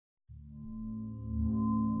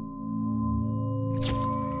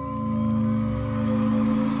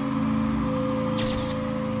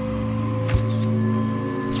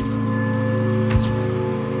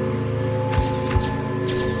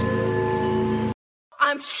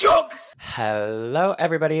I'm shook! Hello,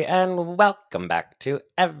 everybody, and welcome back to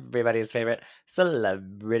everybody's favorite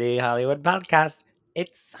celebrity Hollywood podcast.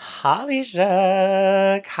 It's Holly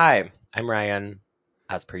Shook. Hi, I'm Ryan,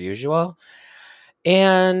 as per usual.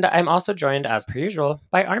 And I'm also joined, as per usual,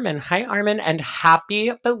 by Armin. Hi, Armin, and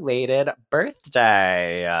happy belated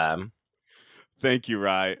birthday. Thank you,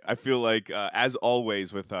 Rye. I feel like, as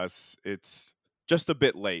always with us, it's just a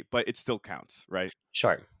bit late, but it still counts, right?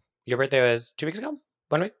 Sure. Your birthday was 2 weeks ago?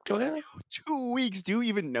 1 week? 2 weeks ago? 2 weeks? Do you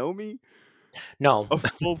even know me? No. A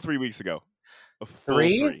full 3 weeks ago. A full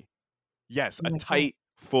 3? three. Yes, Oh a my God. tight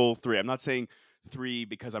full 3. I'm not saying 3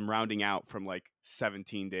 because I'm rounding out from like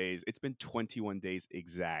 17 days. It's been 21 days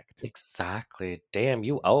exact. Exactly. Damn,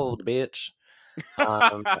 you old bitch.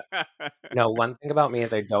 Um, No, one thing about me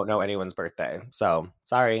is I don't know anyone's birthday. So,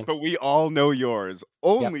 sorry. But we all know yours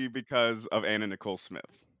Yep. only because of Anna Nicole Smith.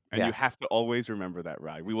 And you Yes. have to always remember that,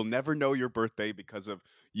 Rye. We will never know your birthday because of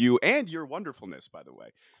you and your wonderfulness, by the way.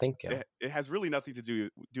 Thank you. It has really nothing to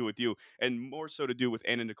do with you, and more so to do with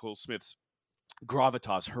Anna Nicole Smith's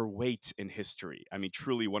gravitas, her weight in history. I mean,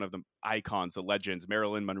 truly one of the icons, the legends,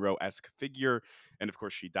 Marilyn Monroe-esque figure. And of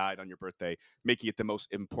course, she died on your birthday, making it the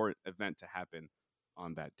most important event to happen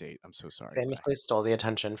on that date. I'm so sorry, Rye. Famously stole the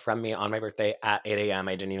attention from me on my birthday at 8 a.m.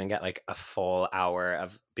 I didn't even get like a full hour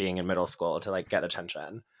of being in middle school to like get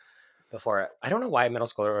attention before. I don't know why middle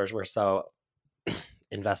schoolers were so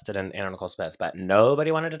invested in Anna Nicole Smith, but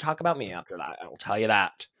nobody wanted to talk about me after that. I will tell you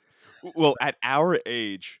that. Well, at our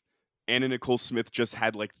age, Anna Nicole Smith just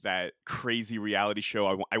had like that crazy reality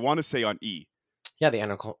show. I want to say on E. Yeah, the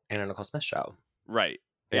Anna Nicole Smith show. Right.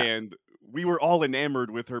 Yeah. And we were all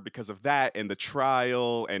enamored with her because of that and the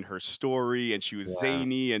trial and her story. And she was Yeah.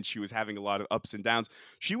 zany and she was having a lot of ups and downs.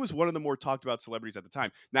 She was one of the more talked about celebrities at the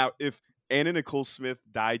time. Now, if Anna Nicole Smith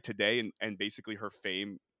died today and basically her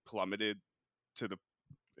fame plummeted to the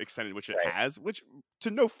extent in which it Right. has, which to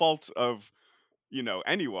no fault of,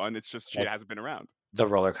 anyone, it's just she Like hasn't been around. the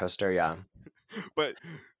roller coaster, yeah. But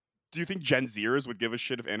do you think Gen Zers would give a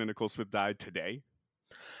shit if Anna Nicole Smith died today?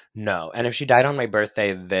 No. And if she died on my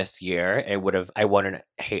birthday this year, I wouldn't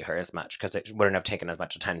hate her as much because it wouldn't have taken as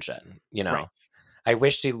much attention, Right. I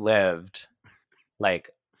wish she lived like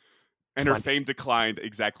And her 20. fame declined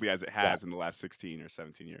exactly as it Yeah. has in the last 16 or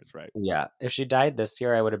 17 years, right? Yeah. If she died this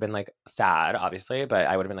year, I would have been like sad, obviously, but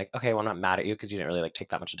I would have been like, okay, well, I'm not mad at you because you didn't really like take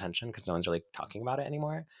that much attention because no one's really talking about it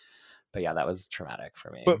anymore. But yeah, that was traumatic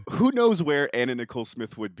for me. But who knows where Anna Nicole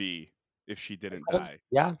Smith would be if she didn't die?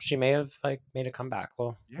 Yeah, she may have like made a comeback.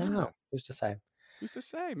 Well, I don't Yeah. know. Who's to say? Who's to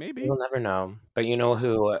say? Maybe. We'll never know. But you know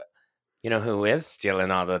who is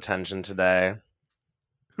stealing all the attention today?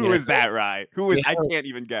 Who is that, Rye? Who is? I can't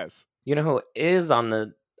even guess. You know who is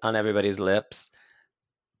on everybody's lips?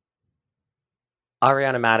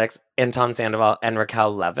 Ariana Madix, Anton Sandoval, and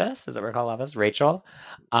Raquel Leviss. Is it Raquel Leviss? Rachel.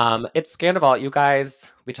 It's Scandival. You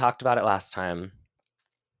guys, we talked about it last time.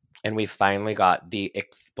 And we finally got the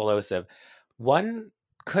explosive. One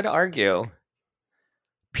could argue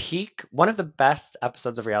one of the best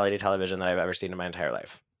episodes of reality television that I've ever seen in my entire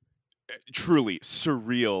life. Truly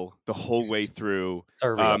surreal the whole way through.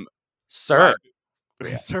 Surreal.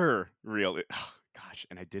 Surreal. Oh, gosh,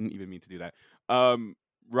 and I didn't even mean to do that.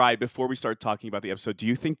 Rye, before we start talking about the episode, do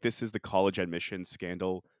you think this is the college admission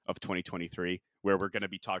scandal of 2023, where we're going to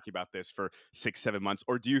be talking about this for 6-7 months,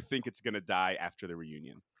 or do you think it's going to die after the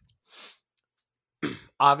reunion?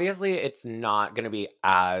 Obviously, it's not going to be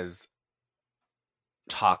as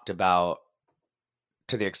talked about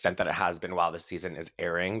to the extent that it has been while the season is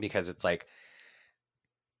airing, because it's like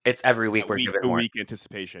it's every week we're given more week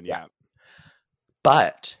anticipation. Yeah.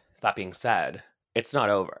 But that being said, it's not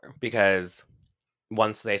over because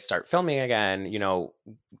once they start filming again, it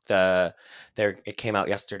came out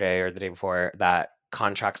yesterday or the day before that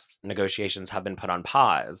contracts negotiations have been put on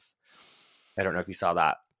pause. I don't know if you saw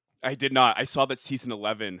that. I did not. I saw that season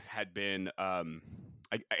 11 had been.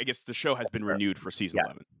 I guess the show has been renewed for season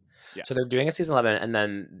 11. Yeah. So they're doing a season 11, and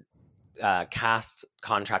then cast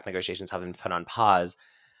contract negotiations have been put on pause.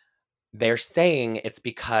 They're saying it's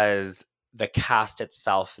because the cast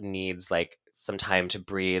itself needs like some time to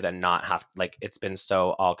breathe and not have like it's been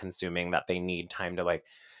so all consuming that they need time to like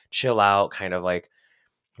chill out, kind of like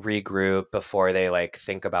regroup before they like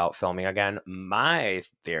think about filming again. My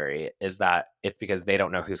theory is that it's because they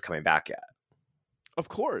don't know who's coming back yet. Of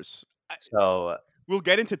course. So we'll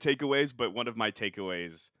get into takeaways, but one of my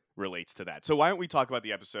takeaways relates to that. So why don't we talk about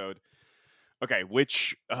the episode? Okay,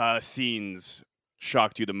 which scenes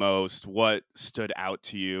shocked you the most? What stood out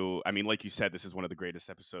to you? I mean, like you said, this is one of the greatest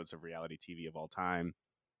episodes of reality TV of all time.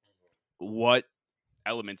 What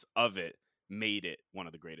elements of it made it one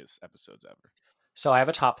of the greatest episodes ever? So I have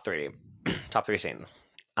a top three, top three scenes.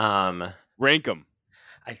 Um, Rank them.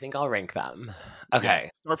 I think I'll rank them. Yeah. Okay,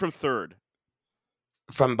 Start from third.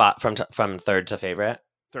 from third to favorite.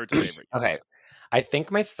 Third to favorite. Yes. Okay, I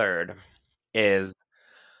think my third is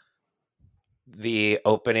the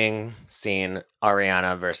opening scene,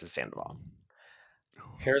 Ariana versus Sandoval.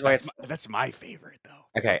 Here's why it's That's my favorite though.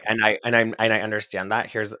 okay, Okay. and I understand that.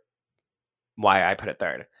 Here's why I put it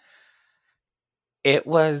third. It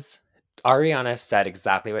was Ariana said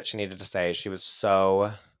exactly what she needed to say. She was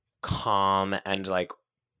so calm and like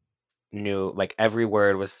knew like every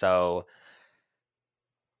word was so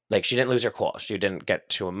like she didn't lose her cool. She didn't get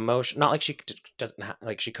too emotional. Not like doesn't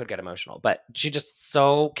like she could get emotional, but she just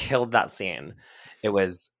so killed that scene. It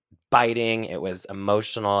was biting. It was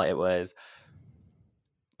emotional. It was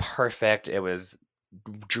perfect. It was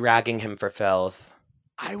dragging him for filth.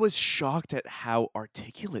 I was shocked at how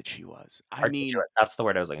articulate she was. I mean, Articulate. That's the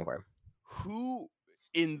word I was looking for. who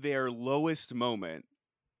in their lowest moment,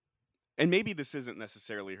 and maybe this isn't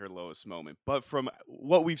necessarily her lowest moment, but from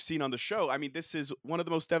what we've seen on the show, I mean, this is one of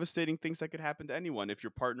the most devastating things that could happen to anyone if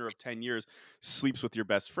your partner of 10 years sleeps with your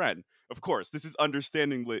best friend. Of course, this is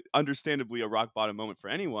understandably a rock bottom moment for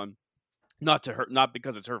anyone. Not to her, not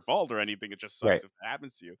because it's her fault or anything. It just Right. sucks if that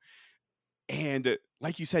happens to you. And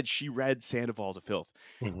like you said, she read Sandoval to filth.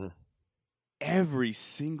 Mhm. Every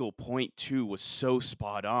single point too was so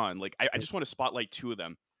spot on. Like I just want to spotlight two of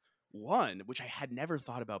them. One, which I had never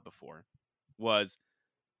thought about before, was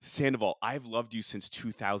Sandoval. I've loved you since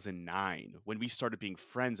 2009. When we started being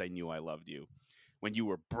friends, I knew I loved you. When you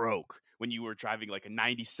were broke, when you were driving like a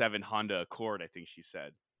 97 Honda Accord, I think she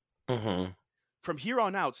said. Mhm. From here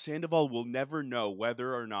on out, Sandoval will never know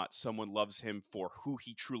whether or not someone loves him for who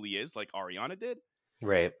he truly is, like Ariana did,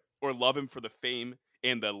 Right. or love him for the fame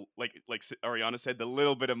and the like Ariana said, the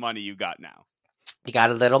little bit of money you got now. You got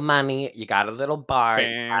a little money, you got a little bar,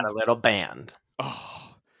 you got a Band. little band.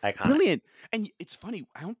 Oh, Iconic. brilliant. And it's funny,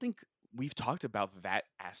 I don't think we've talked about that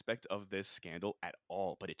aspect of this scandal at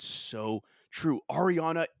all, but it's so true.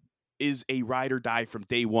 Ariana is a ride or die from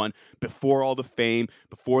day one, before all the fame,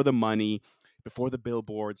 before the money, before the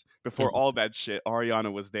billboards, before Mhm. all that shit.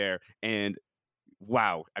 Ariana was there. And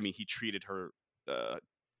wow, I mean, he treated her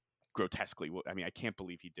grotesquely. I mean, I can't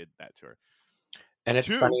believe he did that to her. And it's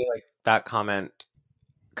Two, funny, like, that comment,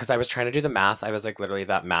 because I was trying to do the math. I was, like, literally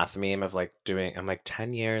that math meme of, like, doing I'm like,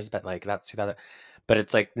 10 years, but, like, that's 2000 but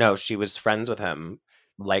it's like, no, she was friends with him,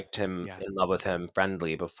 liked him, yeah, in love with him,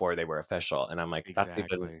 friendly before they were official, and I'm like,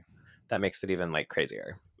 exactly. that makes it even, like,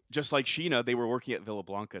 crazier. Just like Sheena, they were working at Villa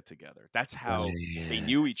Blanca together. That's how they Right.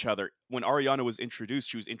 knew each other. When Ariana was introduced,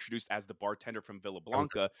 she was introduced as the bartender from Villa From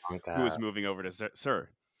Blanca who was Blanca. moving over to Sir.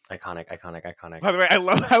 Iconic, iconic, iconic. By the way, I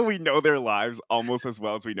love how we know their lives almost as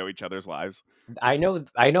well as we know each other's lives. I know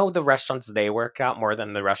the restaurants they work at more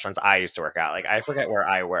than the restaurants I used to work at. Like, I forget where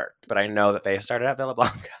I worked, but I know that they started at Villa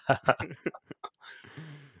Blanca.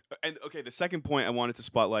 And okay, the second point I wanted to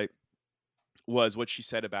spotlight was what she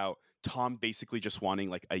said about Tom basically just wanting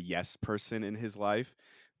like a yes person in his life,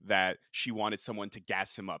 that she wanted someone to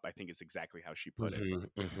gas him up, I think is exactly how she put it. Mhm,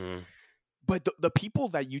 mhm, But the people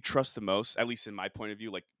that you trust the most, at least in my point of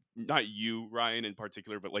view, like not you, Ryan, in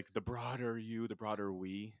particular, but like the broader you, the broader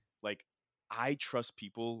we, like I trust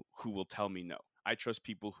people who will tell me no. I trust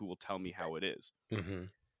people who will tell me how it is.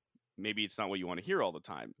 mhm, Maybe it's not what you want to hear all the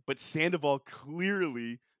time, but Sandoval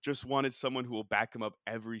clearly just wanted someone who will back him up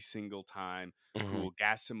every single time, who mhm. will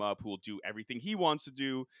gas him up, who will do everything he wants to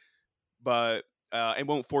do, but and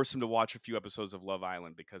won't force him to watch a few episodes of Love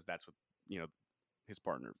Island because that's what you know his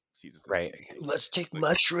partner sees as Right. entertainment. Let's take Like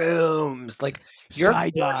mushrooms. Like, you're skydive.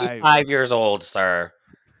 45 years old, sir.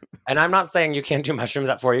 And I'm not saying you can't do mushrooms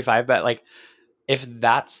at 45, but like, if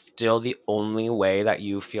that's still the only way that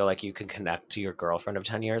you feel like you can connect to your girlfriend of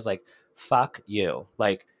 10 years, like, fuck you.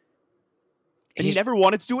 Like, And he he's never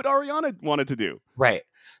wanted to do what Ariana wanted to do. right.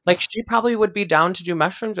 Like, she probably would be down to do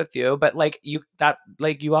mushrooms with you, but like, you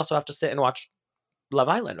also have to sit and watch Love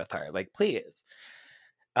Island with her. Like, please.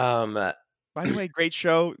 Um, By the way, great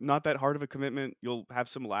show. Not that hard of a commitment. You'll have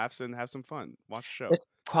some laughs and have some fun. Watch the show. it's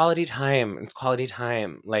quality time. It's quality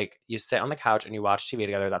time. Like, you sit on the couch and you watch TV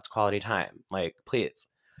together. That's quality time. Like, please.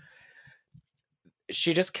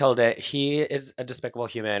 She just killed it. He is a despicable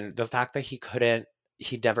human. The fact that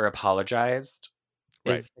he never apologized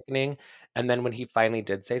Right. is sickening. And then when he finally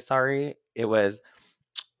did say sorry, it was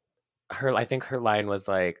I think her line was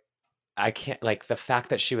like, I can't, like, the fact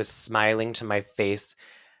that she was smiling to my face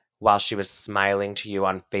while she was smiling to you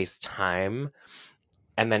on FaceTime.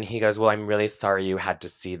 And then he goes, well, I'm really sorry you had to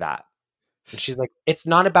see that. And she's like, it's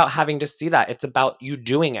not about having to see that. It's about you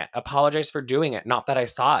doing it. Apologize for doing it. Not that I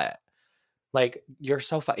saw it. Like, you're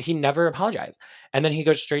so he never apologized. And then he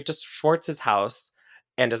goes straight to Schwartz's house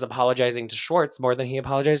and is apologizing to Schwartz more than he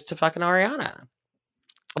apologized to fucking Ariana.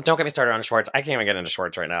 Don't get me started on Schwartz. I can't even get into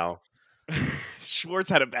Schwartz right now. Schwartz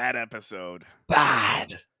had a bad episode.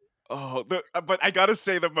 Bad. Oh, but I gotta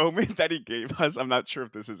say, the moment that he gave us, I'm not sure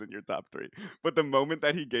if this is in your top three, but the moment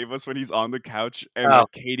that he gave us when he's on the couch and Oh,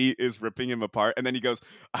 like Katie is ripping him apart, and then he goes,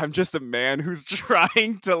 "I'm just a man who's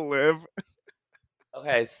trying to live.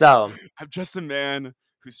 okay. So, I'm just a man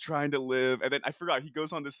who's trying to live." And then I forgot, he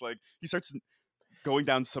goes on this, like, he starts going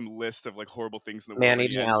down some list of like horrible things in the world, man and he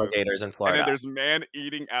eating ends with, alligators in and then Florida. there's man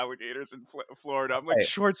eating alligators in Florida. I'm like, Right.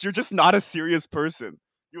 Schwartz, you're just not a serious person.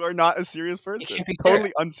 You are not a serious You person. can't be serious.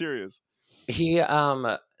 Totally unserious.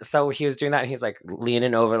 So he was doing that and he's like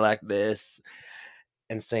leaning over like this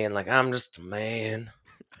and saying, like, I'm just a man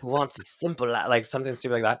who wants a simple life, like something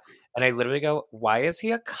stupid like that. And I literally go, why is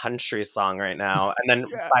he a country song right now? And then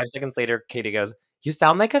Yeah. 5 seconds later, Katie goes, you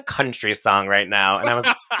sound like a country song right now. And I was,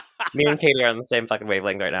 me and Katie are on the same fucking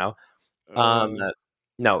wavelength right now. Um, uh,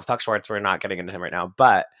 no, fuck Schwartz. We're not getting into him right now.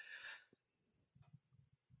 But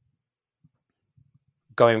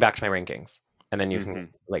going back to my rankings, and then you can mhm.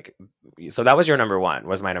 like, so that was your number one.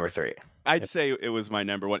 Was my number three? I'd say it was my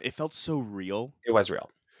number one. It felt so real. It was real.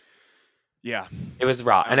 Yeah. It was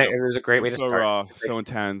raw, I and don't know. it was a It great way was to so start. raw, Like, so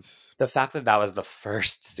intense. the fact that that was the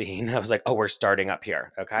first scene, I was like, oh, we're starting up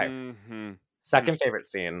here. Okay. Mm-hmm. Second favorite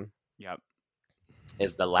scene Yep.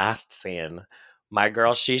 is the last scene. My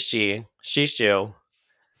girl Shishu,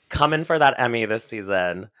 coming for that Emmy this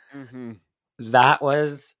season. Mm-hmm. That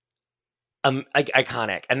was like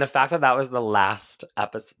iconic, and the fact that that was the last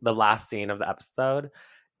episode, the last scene of the episode,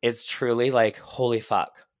 is truly like holy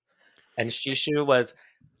fuck. And Shishu was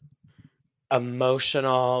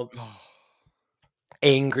emotional,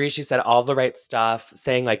 angry. She said all the right stuff,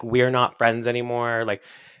 saying like we're not friends anymore. Like,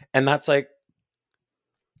 and that's like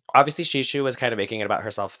obviously Shishu was kind of making it about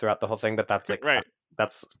herself throughout the whole thing, but that's like Right.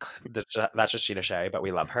 that's that's just Sheena Shea, but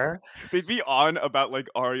we love her. They'd be on about like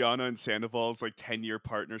Ariana and Sandoval's like 10-year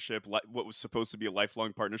partnership, what was supposed to be a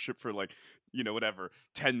lifelong partnership for like, whatever,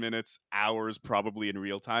 10 minutes, hours, probably in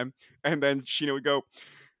real time. And then Sheena would go,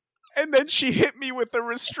 and then she hit me with a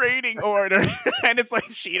restraining order. And it's like,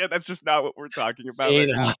 Sheena, that's just not what we're talking about right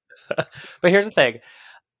now. Sheena. But here's the thing.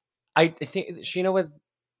 I think Sheena was,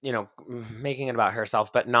 making it about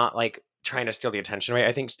herself, but not like trying to steal the attention, right?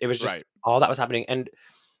 I think it was just Right. all that was happening. And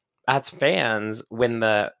as fans, when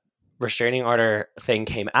the restraining order thing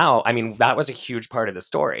came out, I mean, that was a huge part of the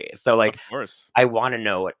story. So like Of course. I want to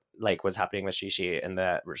know what like was happening with Shishi and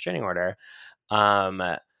the restraining order. Um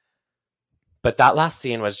but that last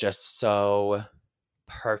scene was just so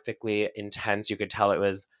perfectly intense. You could tell it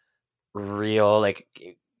was real. Like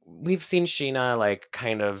we've seen Sheena like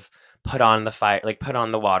kind of put on the fight, like put on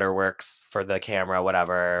the waterworks for the camera,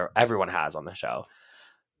 whatever. Everyone has on the show.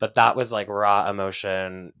 But that was like raw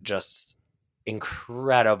emotion, just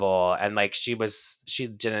incredible. And like she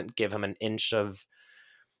didn't give him an inch of,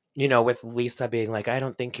 with Lisa being like, I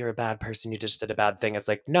don't think you're a bad person, you just did a bad thing. It's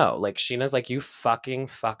like, no, like Sheena's like, you fucking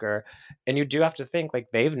fucker. And you do have to think like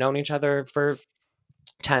they've known each other for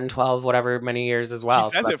 10, 12, whatever many years as She well.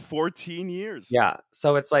 says it, 14 years. Yeah.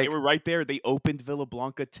 So it's They like, were right there. They opened Villa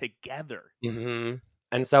Blanca together. and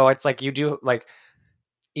so it's like you do like,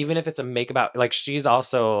 even if it's a make about like she's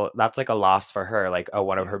also that's like a loss for her, like, oh,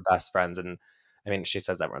 one of Yeah. her best friends, and I mean she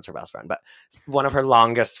says everyone's her best friend, but one of her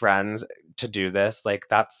longest friends to do this, like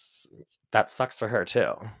that sucks for her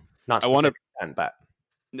too. Not I to the want same to extent,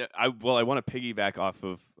 but I want to piggyback off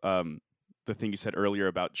of the thing you said earlier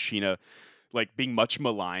about Sheena like being much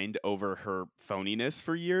maligned over her phoniness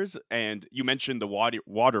for years, and you mentioned the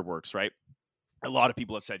waterworks, right? A lot of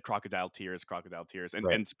people have said crocodile tears, and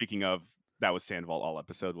right. and speaking of, that was Sandoval all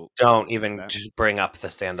episode. We'll Don't get into even that. just bring up the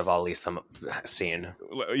Sandoval Lisa scene.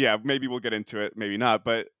 Yeah, maybe we'll get into it, maybe not,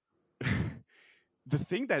 but the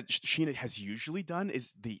thing that Sheena has usually done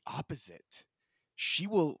is the opposite. She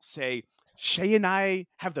will say, Shay and I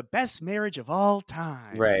have the best marriage of all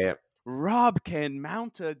time. Right. Rob can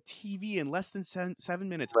mount a TV in less than 7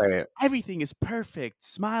 minutes. Right. Everything is perfect.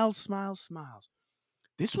 Smiles, smiles, smiles.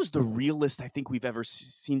 This was the realest I think we've ever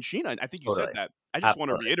seen Sheena. And I think you said Totally. that. I just want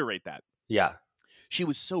to Absolutely. reiterate that. Yeah. She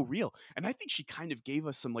was so real. And I think she kind of gave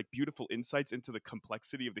us some like beautiful insights into the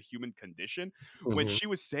complexity of the human condition when Hmm. she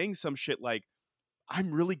was saying some shit like,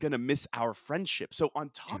 I'm really going to miss our friendship. So on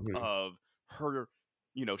top Hmm. of her,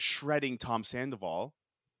 shredding Tom Sandoval,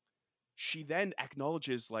 she then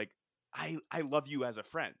acknowledges like, I love you as a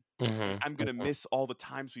friend. Like, Hmm. I'm gonna miss all the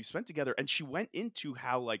times we spent together. And she went into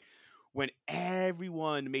how like when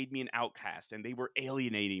everyone made me an outcast and they were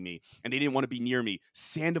alienating me and they didn't want to be near me,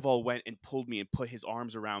 Sandoval went and pulled me and put his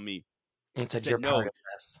arms around me And and said, said, "You're part "No, of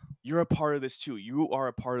this." you're a part of this too. You are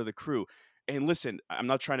a part of the crew." And listen, I'm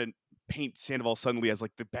not trying to paint Sandoval suddenly as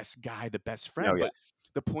like the best guy, the best No, friend, yeah. but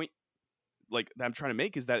the point like that I'm trying to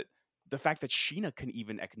make is that the fact that Sheena can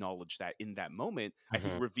even acknowledge that in that moment, I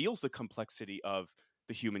think Mhm. reveals the complexity of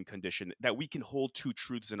the human condition, that we can hold two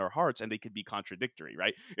truths in our hearts and they could be contradictory,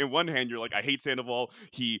 right? In one hand, you're like, I hate Sandoval.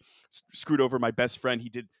 He screwed over my best friend. He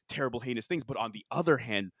did terrible, heinous things. But on the other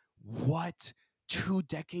hand, what? 2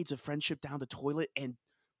 decades of friendship down the toilet, and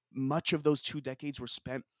much of those 2 decades were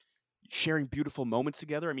spent sharing beautiful moments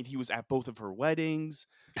together. I mean, he was at both of her weddings.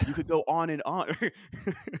 You could go on and on.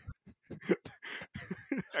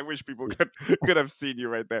 I wish people could have seen you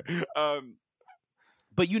right there.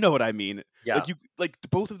 But you know what I mean. Yeah. Like you, like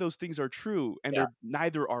both of those things are true, and Yeah. they're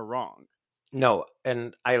neither are wrong. No,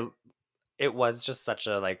 and it was just such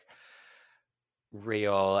a, like,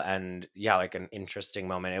 real and, yeah, like, an interesting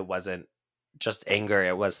moment. It wasn't just anger,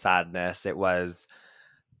 it was sadness, it was,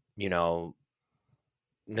 you know,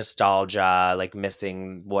 nostalgia, like,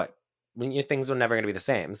 missing what when you things were never gonna be the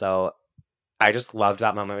same, so I just loved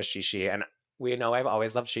that moment with Shishi, and we know I've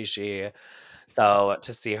always loved Shishi, so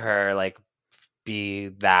to see her, like, be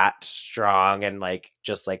that strong and, like,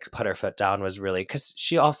 just, like, put her foot down was really, because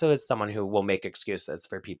she also is someone who will make excuses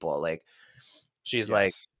for people, like, she's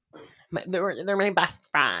like, Yes. They're my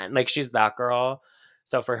best friend," like, she's that girl,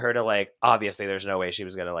 so for her to, like, obviously, there's no way she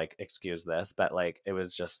was gonna, like, excuse this, but, like, it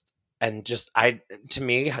was just, and just I to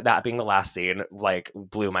me, that being the last scene, like,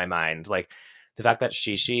 blew my mind, like, the fact that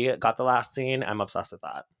Shishi got the last scene, I'm obsessed with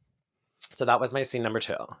that. So that was my scene number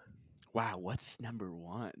 2. Wow. What's number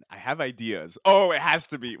one? I have ideas. Oh, it has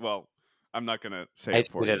to be. Well, I'm not gonna say I it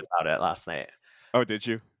for tweeted you. about it last night. Oh, did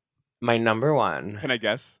you? My number 1 Can I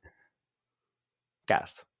guess?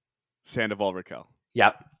 guess. Sandoval Raquel.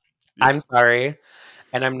 Yep. Yeah. I'm sorry,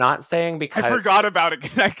 and I'm not saying I because forgot about it.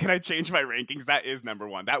 Can I change my rankings? That is number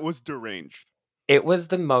one. That was deranged. it was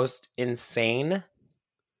the most insane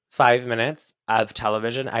 5 minutes of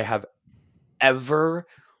television I have ever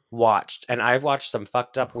watched, and I've watched some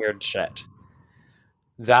fucked up weird shit.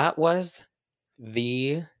 That was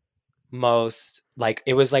the most, like,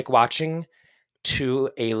 it was like watching 2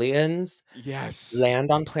 aliens Yes.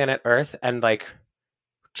 land on planet Earth and, like,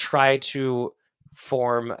 try to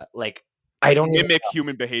form, like, I Like don't even mimic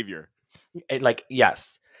human behavior. like,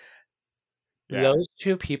 yes. Yeah. Those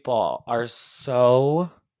 2 people are so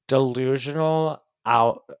delusional,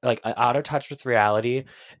 out of touch with reality,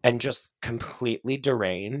 and just completely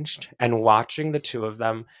deranged, and watching the 2 of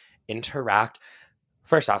them interact.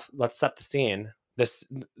 First off, let's set the scene.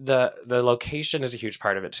 The location is a huge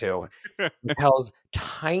part of it too. Raquel's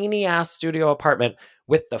tiny ass studio apartment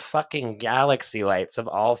with the fucking galaxy lights of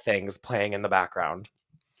all things playing in the background.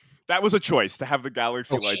 That was a choice to have the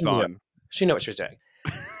galaxy Oh, she lights knew. on. She knew what she was doing.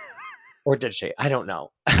 Or did she? I don't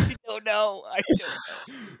know. I don't know. I don't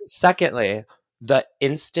know. Secondly, the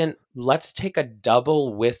instant, let's take a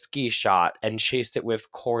double whiskey shot and chase it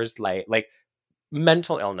with Coors Light, like,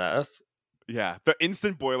 mental illness. Yeah, the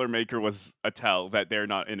instant Boilermaker was a tell that they're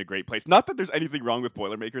not in a great place. Not that there's anything wrong with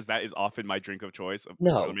Boilermakers. That is often my drink of choice.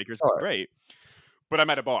 No, Boilermakers, sure. great. But I'm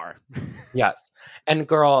at a bar. Yes. And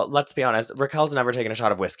girl, let's be honest, Raquel's never taken a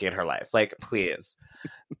shot of whiskey in her life. Like, please.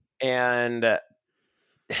 And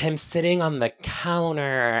him sitting on the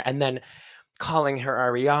counter and then calling her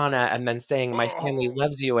Ariana and then saying, "My family Oh.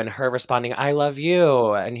 loves you," and her responding, "I love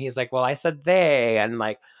you." And he's like, "Well, I said they." And,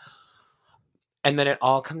 like, and then it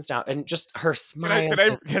all comes down, and just her Can I smile. can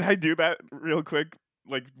I can I do that real quick,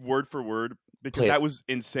 like word for word, because Please. that was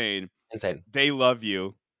insane. Insane. They love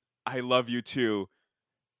you. I love you too.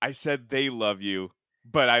 I said they love you,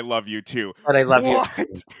 but I love you too. But I love you too.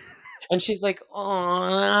 What? And she's like,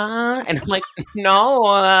 "Aw." And I'm like,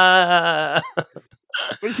 "No."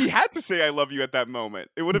 Like he had to say I love you at that moment.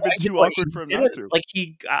 It would have been You too know what, he awkward for him not didn't, to. like,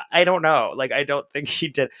 I don't know, like, I don't think he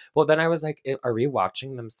did. Well, then I was like, Are we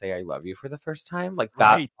watching them say "I love you" for the first time?" Like,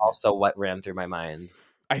 that's Right. also what ran through my mind.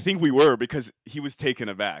 I think we were because he was taken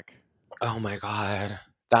aback. Oh my god.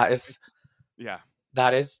 That is Yeah.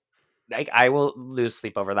 that is like, I will lose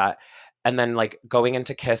sleep over that. And then, like, going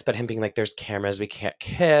into kiss, but him being like, "There's cameras, we can't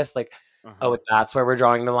kiss," like, Uh-huh. "Oh, that's where we're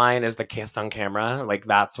drawing the line, is the kiss on camera? Like,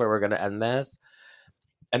 that's where we're gonna end this?"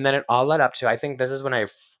 And then it all led up to, I think this is when I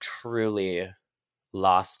truly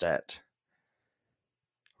lost it.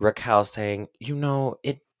 Raquel saying,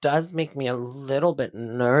 "It does make me a little bit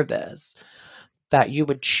nervous that you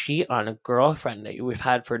would cheat on a girlfriend that we've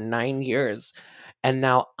had for 9 years, and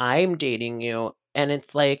now I'm dating you, and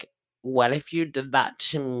it's like, what if you did that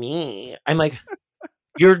to me? I'm like,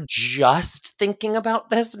 you're just thinking about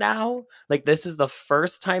this now? Like, this is the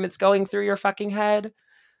first time it's going through your fucking head?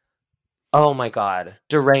 Oh my God.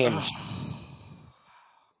 Deranged.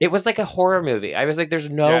 It was like a horror movie. I was like, there's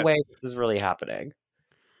no Yes. way this is really happening.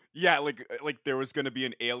 Yeah, like there was gonna be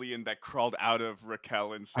an alien that crawled out of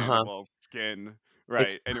Raquel and Uh-huh. Sandoval's skin, It's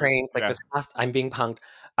right? And it was crank like yeah. this past I'm being punked.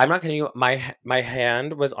 I'm not kidding you. My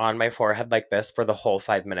hand was on my forehead like this for the whole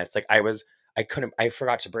 5 minutes. Like I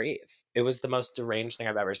forgot to breathe. It was the most deranged thing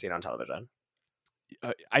I've ever seen on television.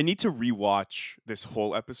 I need to rewatch this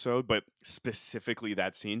whole episode, but specifically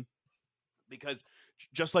that scene because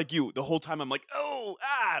just like you, the whole time I'm like, oh,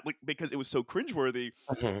 like because it was so cringeworthy.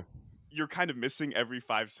 Mhm. You're kind of missing every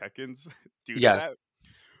 5 seconds due to that. Yes.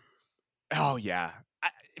 Oh yeah.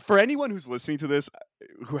 For anyone who's listening to this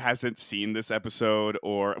who hasn't seen this episode,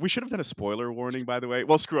 or we should have done a spoiler warning, by the way.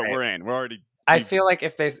 Well, screw it, Right. we're in. We're already I we've feel like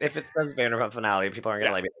if it says Vanderpump Finale, people aren't yeah.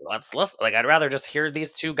 gonna like, let's listen. Like, I'd rather just hear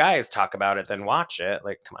these two guys talk about it than watch it.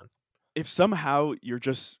 Like, come on. If somehow you're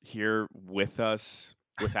just here with us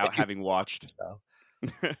without If you having watched, so.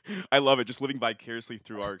 I love it. Just living vicariously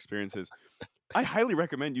through our experiences. I highly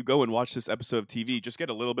recommend you go and watch this episode of TV. Just get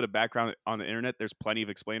a little bit of background on the internet. There's plenty of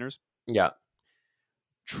explainers. Yeah.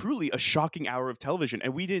 Truly a shocking hour of television.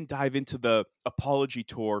 And we didn't dive into the apology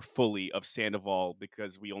tour fully of Sandoval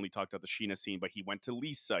because we only talked about the Sheena scene, but he went to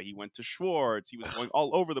Lisa, he went to Schwartz, he was going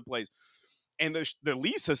all over the place. And the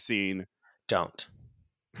Lisa scene, Don't.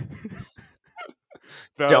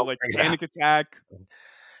 the Don't like bring it up. panic attack,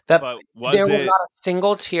 That but there was was it? not a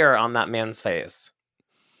single tear on that man's face.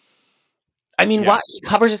 I mean, Yeah, what? He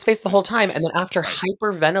covers his face the whole time, and then after right.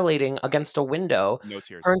 hyperventilating against a window, No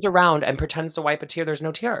tears. turns around and pretends to wipe a tear. There's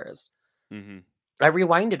no tears. Hmm. I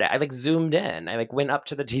rewinded it. I like zoomed in. I like went up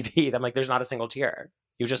to the TV. I'm like, there's not a single tear.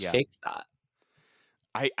 You just Yeah. faked that.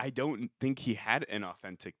 I don't think he had an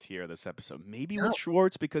authentic tear this episode. Maybe with No,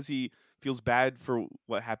 Schwartz because he feels bad for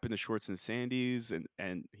what happened to Schwartz and Sandy's,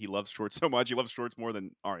 and he loves Schwartz so much. He loves Schwartz more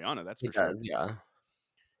than Ariana, that's he for sure. does. Yeah,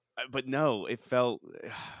 But no, it felt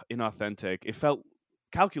inauthentic. It felt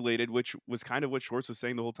calculated, which was kind of what Schwartz was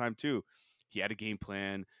saying the whole time too. He had a game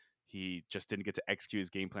plan. He just didn't get to execute his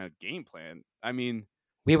game plan. Game plan. I mean,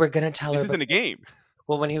 we were gonna tell this her isn't a before. game.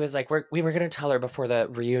 Well, when he was like, we were gonna tell her before the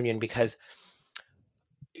reunion because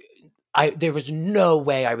there was no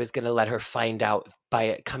way I was gonna let her find out by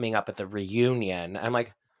it coming up at the reunion. I'm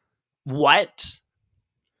like, what?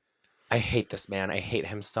 I hate this man. I hate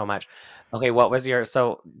him so much. Okay, what was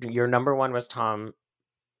your number one was Tom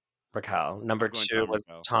Raquel. Number I'm going two Tom was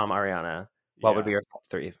Raquel. Tom Ariana. What would be Yeah. your top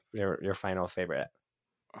three? Your final favorite?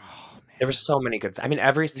 Oh There was man, so many good. I mean,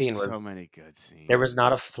 every there's scene so was. many good There was scenes.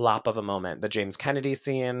 not a flop of a moment. The James Kennedy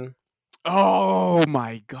scene Oh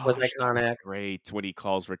my was gosh, that was iconic. great when he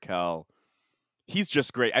calls Raquel. He's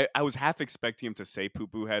just great. I was half expecting him to say poo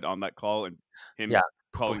poo head on that call, and him Yeah.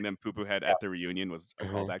 calling them poo poo head Yeah. at the reunion was a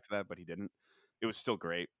Mhm. callback to that, but he didn't. It was still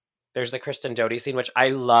great. There's the Kristen Doty scene, which I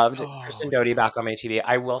loved. Kristen Oh Doty yeah. back on my TV.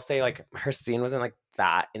 I will say, like, her scene wasn't like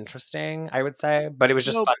that interesting, I would say, but it was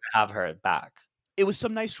just No, fun to have her back. it was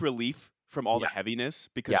some nice relief from all Yeah. the heaviness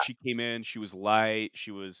because Yeah. she came in, she was light,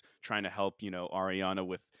 she was trying to help, Ariana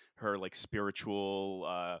with her like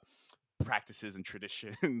spiritual practices and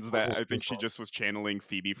traditions that I think she Mhm. just was channeling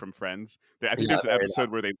Phoebe from Friends. I think Yeah, there's an very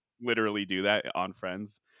episode where they literally do that on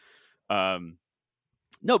Friends. Um,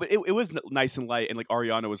 no, but it was nice and light, and like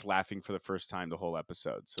Ariana was laughing for the first time the whole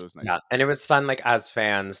episode, so it was nice. yeah, and it was fun, like, as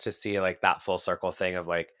fans to see, like, that full circle thing of,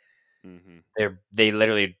 like, Hmm. they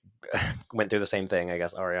literally went through the same thing. I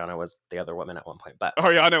guess Ariana was the other woman at one point, but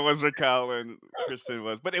Ariana was Raquel and Kristen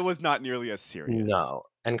was, but it was not nearly as serious. no.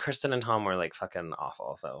 And Kristen and Tom were, like, fucking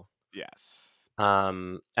awful, so, Yes,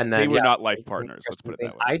 and they then, were yeah, not life partners. Let's Kristen put it scene.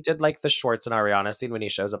 that way. I did like the Schwartz and Ariana scene when he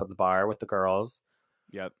shows up at the bar with the girls.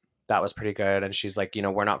 Yep. That was pretty good, and she's like,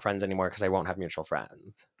 "We're not friends anymore because I won't have mutual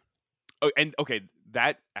friends." Oh, and okay,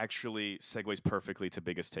 that actually segues perfectly to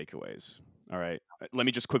biggest takeaways. All right, let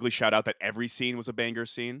me just quickly shout out that every scene was a banger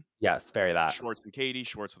scene. Yes, very that. Schwartz and Katie,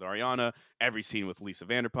 Schwartz with Ariana, every scene with Lisa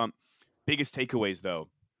Vanderpump. Biggest takeaways though,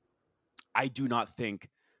 I do not think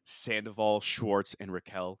Sandoval, Schwartz, and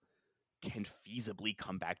Raquel can feasibly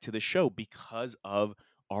come back to the show because of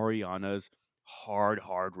Ariana's hard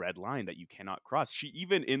red line that you cannot cross. She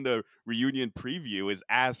even in the reunion preview is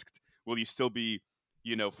asked, "Will you still be,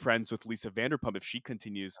 friends with Lisa Vanderpump if she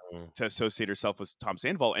continues Mm, to associate herself with Tom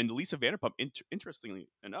Sandoval?" And Lisa Vanderpump, interestingly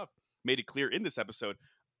enough, made it clear in this episode,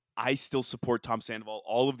 "I still support Tom Sandoval.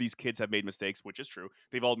 All of these kids have made mistakes," which is true.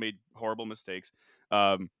 They've all made horrible mistakes.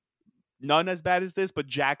 None as bad as this, but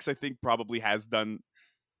Jax, I think, probably has done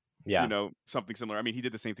Yeah. something similar. I mean, he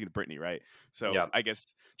did the same thing to Britney, right? So Yeah. I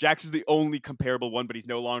guess Jax is the only comparable one, but he's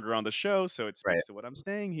no longer on the show, so it Right. speaks to what I'm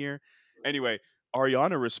saying here. Anyway,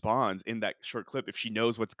 Ariana responds in that short clip, if she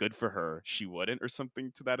knows what's good for her, she wouldn't, or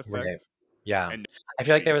something to that Right. effect. Yeah. And I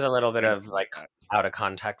feel like there taking was a little bit of, anything like like, that. out of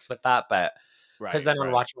context with that, but because Right, then on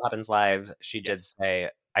right. Watch What Happens Live, she did Yes. say,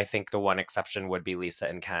 "I think the one exception would be Lisa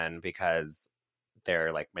and Ken because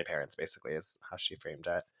they're, like, my parents," basically, is how she framed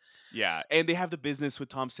it. Yeah, and they have the business with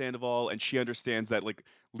Tom Sandoval, and she understands that like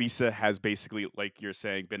Lisa has basically, like you're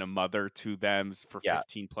saying, been a mother to them for Yeah.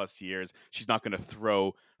 15 plus years. She's not going to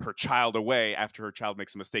throw her child away after her child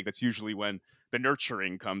makes a mistake. That's usually when the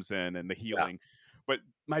nurturing comes in and the Yeah. healing. But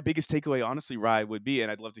my biggest takeaway, honestly, Rye, would be, and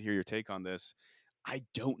I'd love to hear your take on this. I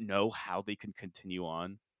don't know how they can continue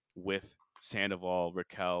on with Sandoval,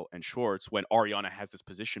 Raquel, and Schwartz when Ariana has this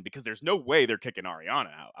position, because there's no way they're kicking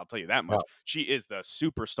Ariana out. I'll tell you that much. No. She is the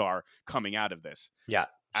superstar coming Yeah. out of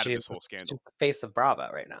She's this whole she's scandal. the face of Bravo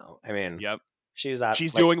right now. I mean, Yep. she was at,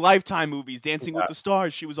 She's like, doing Lifetime movies, Dancing with yeah, the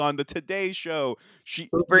Stars. She was on the Today Show.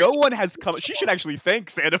 Uber No one Eats has come. She should commercial. actually thank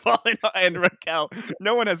Sandoval and Raquel.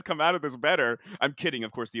 No one has come out of this better. I'm kidding.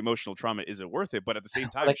 Of course, the emotional trauma isn't worth it. But at the same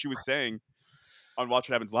time, Like, she was saying on Watch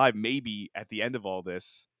What Happens Live, maybe at the end of all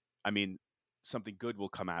this, I mean, something good will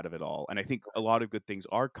come out of it all. And I think a lot of good things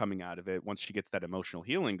are coming out of it once she gets that emotional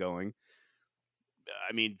healing going.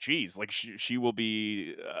 I mean, geez, like she will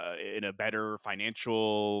be in a better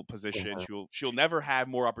financial position. mhm. She'll never have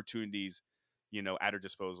more opportunities, at her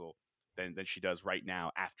disposal than she does right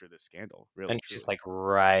now after this scandal. Really, And she's, truly. like,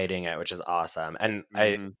 riding it, which is awesome. And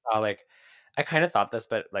I Hmm. saw, like, I kinda thought this,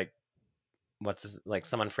 but, like, like,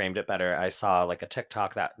 someone framed it better. I saw, like, a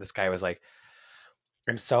TikTok that this guy was like,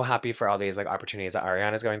 "I'm so happy for all these, like, opportunities that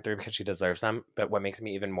Ariana's going through because she deserves them, but what makes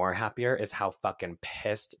me even more happier is how fucking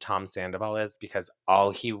pissed Tom Sandoval is because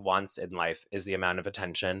all he wants in life is the amount of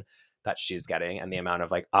attention that she's getting and the amount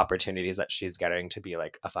of, like, opportunities that she's getting to be,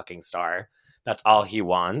 like, a fucking star. That's all he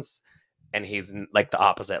wants." And he's like the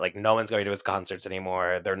opposite. Like, no one's going to his concerts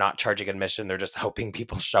anymore. They're not charging admission. They're just hoping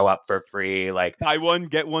people show up for free. Like, Buy one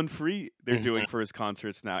get one free. They're mhm. doing for his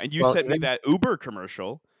concerts now. And you Well, sent me even that Uber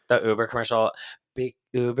commercial. the Uber commercial, big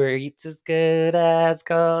Uber Eats as good as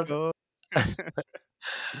gold. Oh,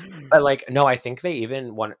 But, like, no, I think they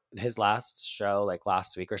even won his last show, like,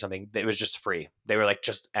 last week or something. It was just free. They were like,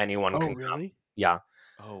 just anyone oh can come. really? Yeah,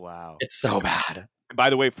 Oh wow. it's so And bad. by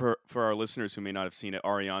the way, for our listeners who may not have seen it,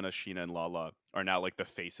 Ariana, Sheena, and Lala are now like the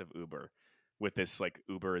face of Uber with this like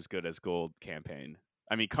Uber as good as gold campaign.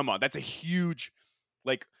 I mean, come on, that's a huge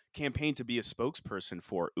like campaign to be a spokesperson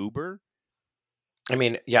for Uber. I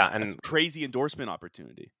mean, yeah, That's and a crazy endorsement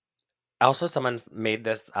opportunity. also someone's made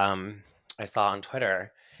this. I saw on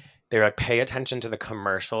Twitter. They're like, pay attention to the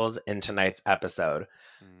commercials in tonight's episode.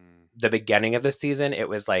 Mm. The beginning of the season, it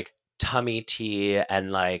was like tummy tea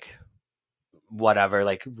and like whatever,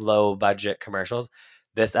 like low budget commercials.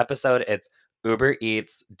 This episode, it's Uber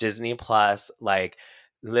Eats, Disney Plus, like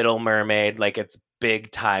Little Mermaid, like it's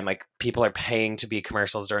big time. Like people are paying to be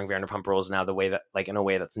commercials during Vanderpump Rules now, the way that, like, in a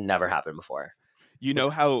way that's never happened before, You which know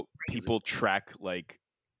how is crazy. people track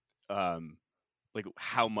um like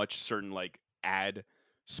how much certain like ad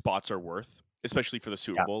spots are worth, especially for the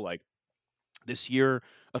Super Yeah, Bowl. Like this year,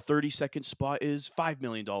 a 30-second spot is $5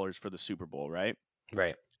 million for the Super Bowl, right?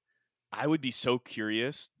 right. I would be so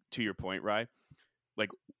curious to your point, Rye. Like,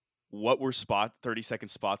 what were 30-second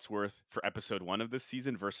spots worth for episode one of this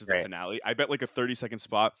season versus the Right. finale? I bet like a 30-second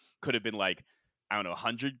spot could have been like, I don't know,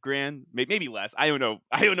 100 grand, maybe less. I don't know.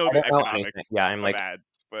 I don't know I the don't know anything. economics Yeah, of ads,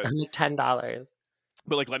 but I'm like $10.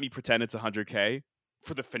 like let me pretend it's 100K.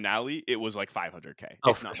 For the finale, it was like 500K, Oh,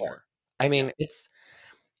 if for not sure. more. I Yeah. mean,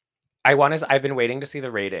 I've been waiting to see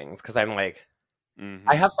the ratings because I'm like, I Hmm.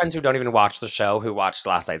 have friends who don't even watch the show who watched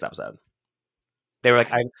last night's episode. They were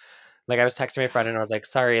like, I I was texting my friend and I was like,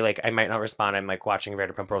 sorry, like I might not respond. I'm like watching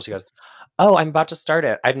Vanderpump Rules. She goes, oh, I'm about to start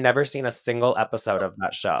it. I've never seen a single episode of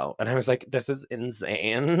that show. And I was like, this is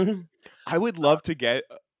insane. I would love to get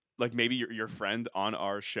like maybe your friend on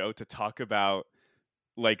our show to talk about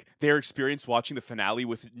like their experience watching the finale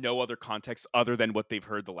with no other context other than what they've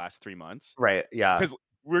heard the last 3 months. Right. Yeah. Because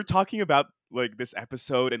we're talking about like this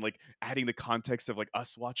episode and like adding the context of like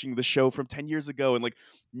us watching the show from 10 years ago and like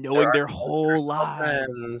There knowing are their sisters whole still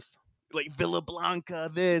lives, friends. like Villa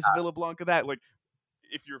Blanca this, Villa Blanca that. Like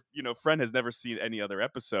if your friend has never seen any other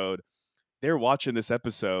episode, they're watching this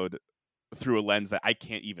episode through a lens that I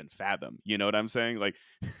can't even fathom. You know what I'm saying? Like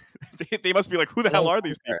they must be like, who the And hell are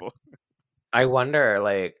these people? I wonder,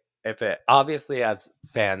 like, if it obviously as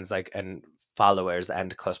fans, like, and followers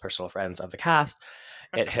and close personal friends of the cast,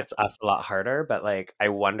 it hits us a lot harder. But like, I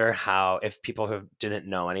wonder how if people who didn't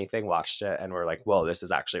know anything watched it and were like, "Whoa, this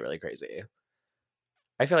is actually really crazy."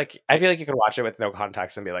 I I feel like you could watch it with no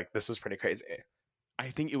context and be like, "This was pretty crazy." I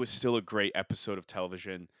think it was still a great episode of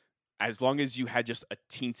television, as long as you had just a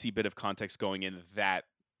teensy bit of context going in that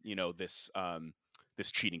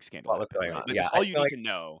this cheating scandal What was happened, going right? on? Yeah, That's I all you feel need like to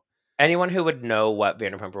know. anyone who would know what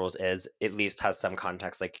Vanderpump Rules is at least has some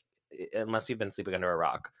context. Like, unless you've been sleeping under a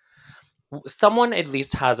rock, someone at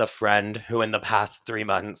least has a friend who, in the past 3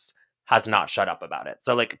 months, has not shut up about it.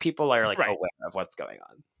 So like, people are like Right. aware of what's going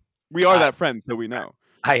on. We are Uh, that friend, so we know.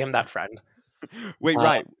 I am that friend. Wait, Uh,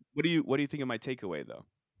 right. What do you think of my takeaway though?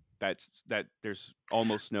 That there's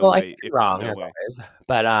almost no well, I could way, be if not wrong no as way. always,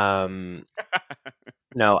 but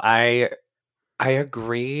no, I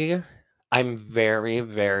agree. I'm very,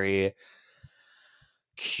 very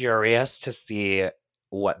curious to see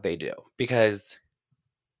what they do because,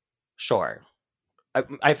 sure,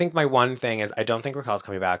 I think my one thing is I don't think Raquel's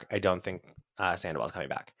coming back. I don't think Sandoval's coming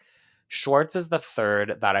back. Schwartz is the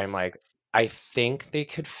third that I'm like, I think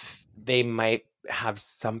they might have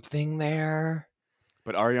something there.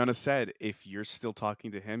 But Ariana said, if you're still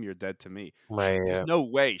talking to him, you're dead to me. There's My no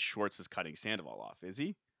way Schwartz is cutting Sandoval off, is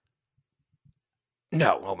he?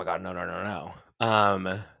 No, oh my god, no, no, no,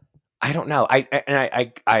 no. I don't know.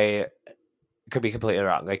 I could be completely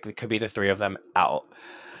wrong. Like, it could be the three of them out.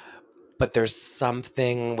 But there's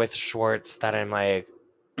something with Schwartz that I'm like,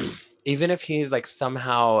 even if he's like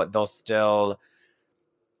somehow they'll still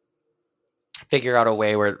figure out a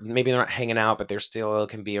way where maybe they're not hanging out, but they're still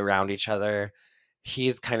can be around each other.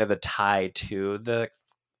 He's kind of the tie to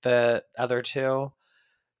the other two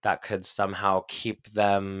that could somehow keep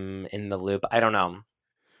them in the loop. I don't know.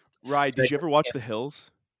 Right. Did you ever watch The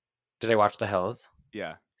Hills? Did I watch The Hills?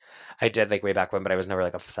 Yeah. I did like way back when, but I was never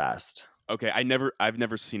like obsessed. Okay. I've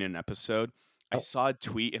never seen an episode. I Oh, saw a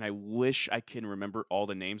tweet and I wish I can remember all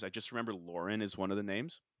the names. I just remember Lauren is one of the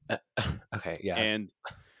names. uh, okay, yes, And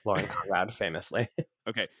Lauren Conrad famously.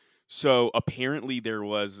 okay. So apparently there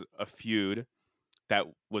was a feud that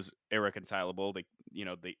was irreconcilable. They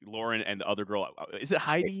Lauren and the other girl. Is it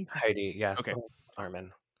Heidi? Heidi, yes. Okay. Oh,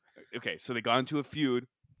 Armin. Okay. So they got into a feud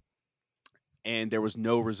and there was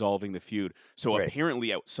no resolving the feud. So Right.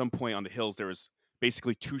 apparently, at some point on the Hills, there was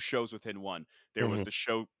basically two shows within one. There was Hmm. the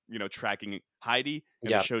show, tracking Heidi, and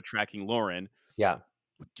the Yeah. show tracking Lauren. Yeah.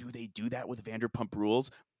 Do they do that with Vanderpump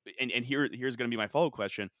Rules? And here's going to be my follow up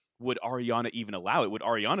question: would Ariana even allow it? Would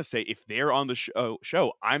Ariana say, if they're on the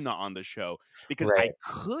show, I'm not on the show? Because I Right.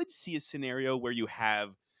 could see a scenario where you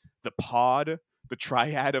have the pod, the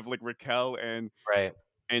triad of like Raquel Right.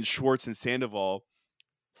 and Schwartz and Sandoval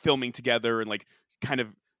filming together and like kind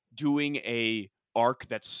of doing a arc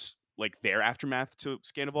that's like their aftermath to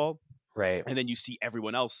Scandival, Right. and then you see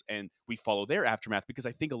everyone else and we follow their aftermath, because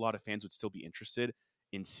I think a lot of fans would still be interested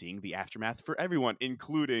in seeing the aftermath for everyone,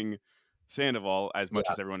 including Sandoval, as much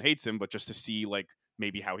Yeah. as everyone hates him, but just to see like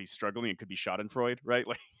maybe how he's struggling. It could be Schadenfreude, right?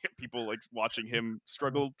 Like people like watching him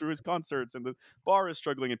struggle through his concerts, and the bar is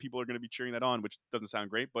struggling, and people are going to be cheering that on, which doesn't sound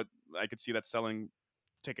great, but I could see that selling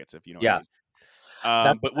tickets, if you know what I Yeah. mean.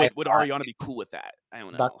 That's But what I would thought. Ariana be cool with that? I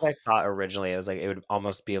don't That's know. what I thought originally. It was like it would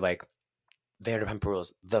almost be like Vanderpump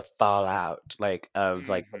Rules, the fallout, like of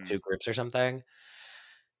like the Hmm. two groups or something.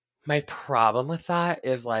 My problem with that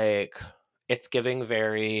is like it's giving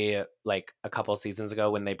very like a couple seasons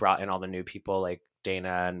ago when they brought in all the new people like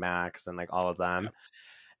Dana and Max and like all of them. Yeah.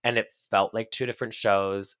 And it felt like two different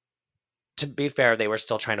shows. To be fair, they were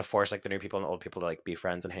still trying to force like the new people and the old people to like be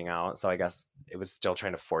friends and hang out. So I guess it was still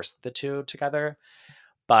trying to force the two together.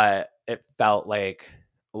 But it felt like,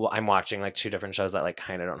 well, I'm watching like two different shows that like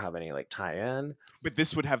kind of don't have any like tie-in. But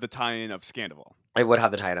this would have the tie-in of Scandival. It would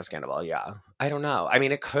have the tie-in of Scandal, yeah. I don't know. I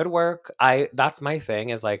mean, it could work. I That's my thing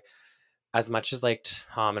is like as much as like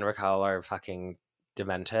Tom and Raquel are fucking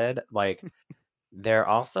demented, like they're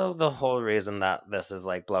also the whole reason that this is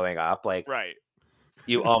like blowing up. Like Right.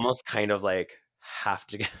 you almost kind of like have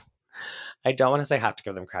to give I don't want to say have to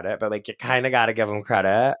give them credit, but like you kind of got to give them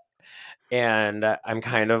credit. And I'm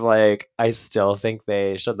kind of like I still think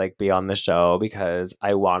they should like be on the show because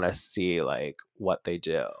I want to see like what they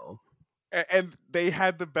do. And they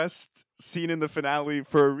had the best scene in the finale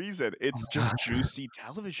for a reason. Oh It's just god. juicy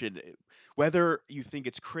television. Whether you think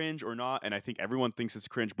it's cringe or not, and I think everyone thinks it's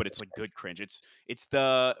cringe, but it's like good cringe. It's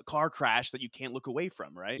the car crash that you can't look away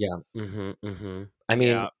from, right? Yeah. Mm-hmm. Mm-hmm. I mean,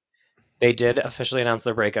 Yeah. they did officially announce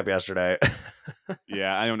their breakup yesterday,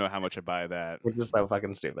 Yeah, I don't know how much I buy that. which is so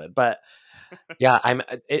fucking stupid. But yeah,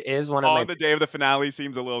 it is one of my On the day of the finale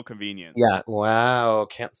seems a little convenient. yeah, wow,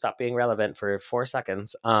 can't stop being relevant for 4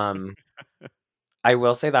 seconds. I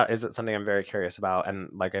will say that is something I'm very curious about, and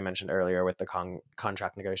like I mentioned earlier, with the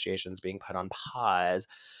contract negotiations being put on pause,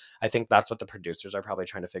 I think that's what the producers are probably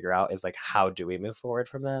trying to figure out is like, how do we move forward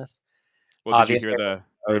from this? Well, did you Obviously, hear the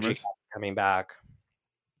OG rumors? cast coming back. You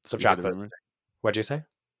hear Subtract the those. rumors? What'd you say?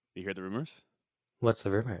 You hear the rumors? What's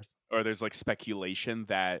the rumors? Or there's like speculation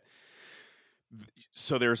that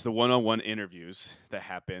so there's the one-on-one interviews that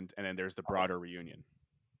happened, and then there's the broader reunion.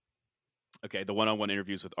 Okay, the one-on-one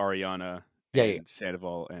interviews with Ariana Yeah, yeah. and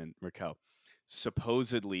Sandoval and Raquel.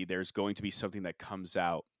 Supposedly, there's going to be something that comes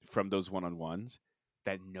out from those one-on-ones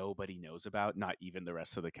that nobody knows about, not even the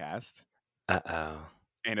rest of the cast. Uh-oh.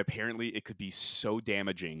 And apparently, it could be so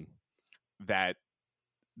damaging that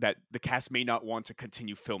the cast may not want to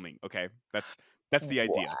continue filming. Okay, that's the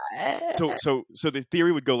idea. What? So the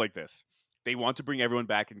theory would go like this: they want to bring everyone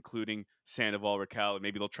back, including Sandoval, Raquel, and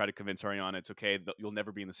maybe they'll try to convince Ariana it's okay. You'll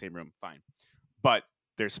never be in the same room. Fine, but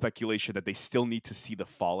there's speculation that they still need to see the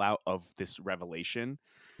fallout of this revelation.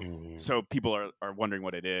 Mm. So people are wondering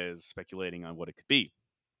what it is, speculating on what it could be.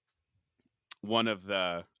 One of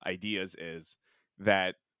the ideas is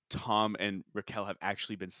that Tom and Raquel have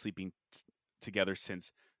actually been sleeping together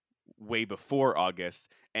since way before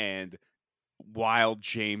August, and while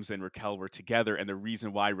James and Raquel were together, and the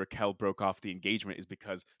reason why Raquel broke off the engagement is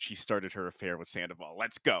because she started her affair with Sandoval.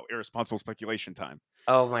 Let's go. Irresponsible speculation time.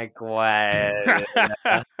 Oh my god.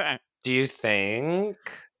 Do you think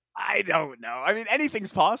I don't know. I mean,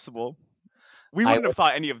 anything's possible. We I wouldn't have would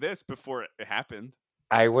thought any of this before it happened.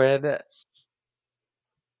 I would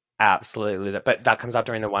absolutely lose it, but that comes out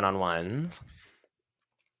during the one-on-ones?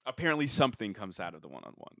 Apparently, something comes out of the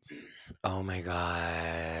one-on-ones. Oh my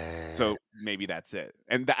god. So maybe that's it.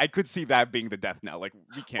 And I could see that being the death knell. Like, we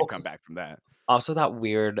Well, can't come 'cause back from that. also that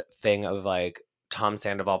weird thing of, like, Tom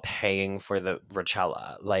Sandoval paying for the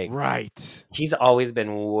Rochella, like, Right. he's always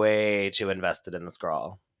been way too invested in this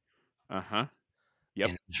girl. Uh huh. Yep.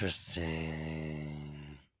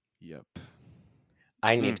 Interesting. Yep.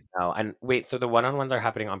 I need Mm. to know, and wait, so the one-on-ones are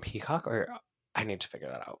happening on Peacock, or I need to figure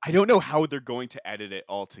that out. I don't know how they're going to edit it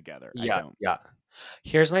all together. I Yeah, don't. yeah.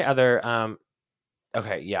 Here's my other,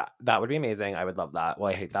 okay, yeah, that would be amazing, I would love that.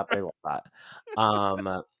 Well, I hate that, but I love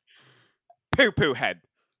that. Poo poo head.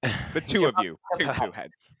 The two Give of up you. the Poo poo head.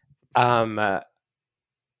 heads. Um,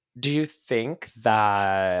 do you think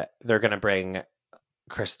that they're gonna bring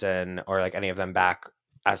Kristen or, like, any of them back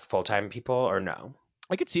as full-time people or no?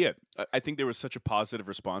 I could see it. I think there was such a positive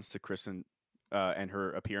response to Kristen and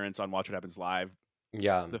her appearance on Watch What Happens Live.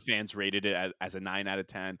 Yeah, The fans rated it as a 9 out of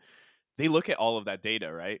 10. They look at all of that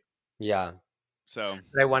data, right? yeah. So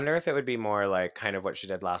But I wonder if it would be more like kind of what she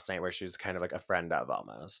did last night where she's kind of like a friend of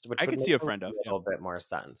almost, which I would could make see a a friend of, yeah. little bit more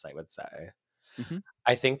sense, I would say. Hmm.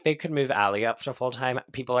 I think they could move Allie up to full time.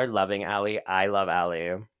 People are loving Allie. I love Allie.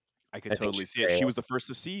 I could I think totally she's see it. great. She was the first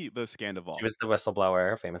to see the She Scandival. was the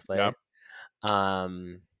whistleblower, famously. Yep.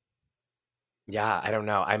 Um, yeah, I don't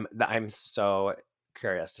know. I'm so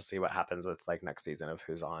curious to see what happens with like next season of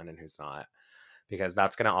who's on and who's not, because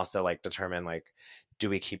that's gonna also like determine like, do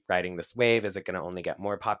we keep riding this wave? Is it gonna only get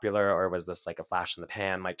more popular, or was this like a flash in the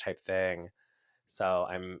pan like type thing? So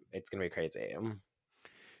it's gonna be crazy.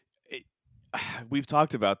 It, we've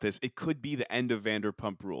talked about this. It could be the end of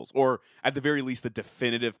Vanderpump Rules, or at the very least, the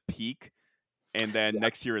definitive peak. And then Yeah.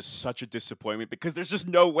 next year is such a disappointment because there's just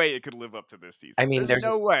no way it could live up to this I season. mean, There's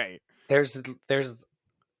no way. there's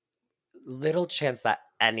little chance that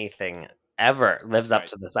anything ever lives up Right.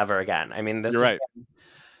 to this ever again. I mean, this You're is right.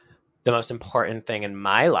 the most important thing in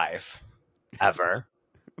my life ever.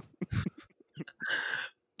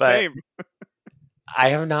 But Same. I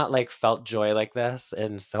have not like felt joy like this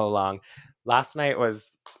in so long. Last night was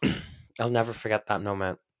I'll never forget that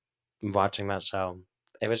moment watching that show.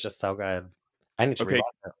 It was just so good. I need to Okay.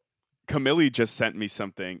 rewatch it. Camille just sent me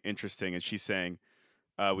something interesting, and she's saying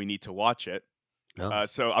we need to watch it. No.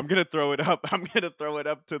 So I'm gonna throw it up. I'm gonna throw it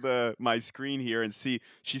up to my screen here and see.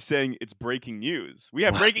 She's saying it's breaking news. We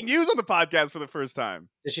have breaking news on the podcast for the first time.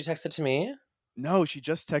 Did she text it to me? No, she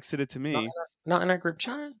just texted it to Not me. not in our group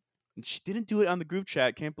chat? She didn't do it on the group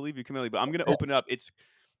chat. Can't believe you, Camille. But I'm gonna open it up.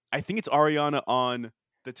 I think it's Ariana on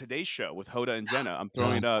the Today Show with Hoda and Jenna. I'm Oh,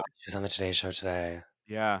 throwing it up. she was on the Today Show today.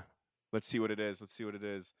 Yeah. Let's see what it is. Let's see what it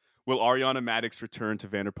is. Will Ariana Madix return to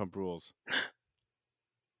Vanderpump Rules?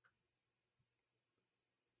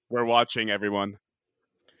 We're watching, everyone.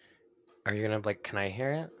 Are you gonna like? Can I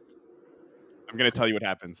hear it? I'm gonna tell you what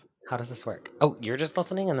happens. How does this work? Oh, you're just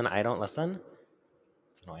listening and then I don't listen?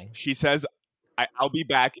 It's annoying. She says, I'll be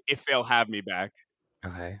back if they'll have me back.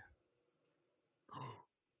 Okay.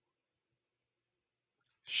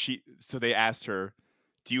 So they asked her,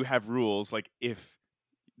 do you have rules? Like, if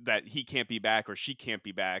that he can't be back or she can't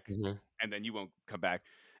be back, Mhm. and then you won't come back.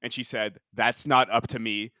 And she said, "That's not up to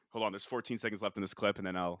me." Hold on, there's 14 seconds left in this clip, and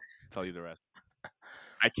then I'll tell you the rest.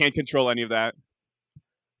 I can't control any of that.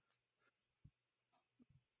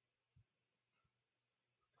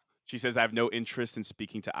 She says, "I have no interest in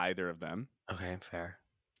speaking to either of them." Okay, fair.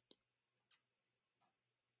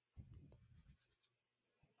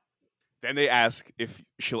 Then they ask if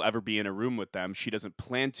she'll ever be in a room with them. She doesn't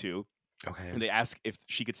plan to. Okay. And they ask if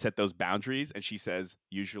she could set those boundaries, and she says,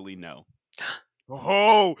 "Usually no."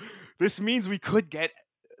 Oh, this means we could get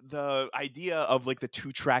the idea of like the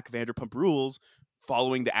 2-track Vanderpump Rules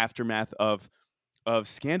following the aftermath of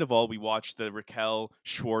Scandival. We watched the Raquel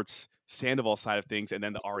Schwartz Sandoval side of things and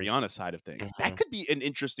then the Ariana side of things. That Mhm. could be an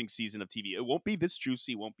interesting season of TV. It won't be this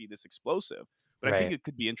juicy, won't be this explosive, but I think Right. it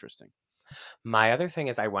could be interesting. My other thing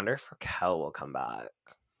is I wonder if Raquel will come back.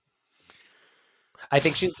 I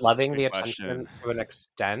think she's loving Good the question. attention to an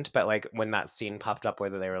extent, but, like, when that scene popped up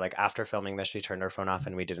where they were like, "After filming this, she turned her phone off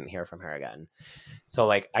and we didn't hear from her again." So,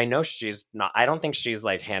 like, I know she's not I don't think she's,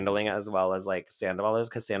 like, handling it as well as, like, Sandoval is,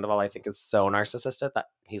 because Sandoval, I think, is so narcissistic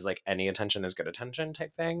that he's like, "Any attention is good attention"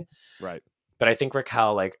 type thing. Right. But I think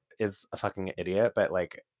Raquel, like, is a fucking idiot, but,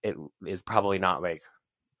 like, it is probably not, like,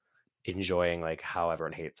 enjoying, like, how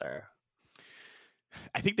everyone hates her.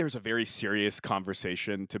 I think there's a very serious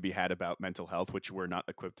conversation to be had about mental health, which we're not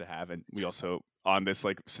equipped to have. And we also, on this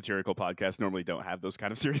like satirical podcast, normally don't have those kind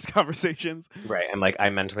of serious conversations. Right, and, like,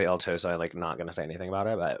 I'm mentally ill too, so I'm, like, not gonna say anything about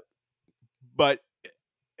it, but But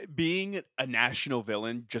being a national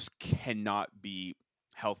villain just cannot be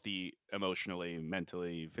healthy emotionally,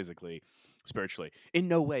 mentally, physically, spiritually, in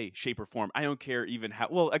no way, shape, or form. I don't care even how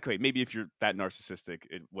well, okay, maybe if you're that narcissistic,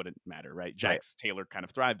 it wouldn't matter, right? right, Jax Taylor kind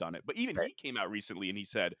of thrived on it. But even right. he came out recently and he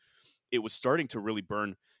said it was starting to really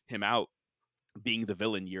burn him out being the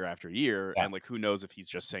villain year after year. Yeah, And like, who knows if he's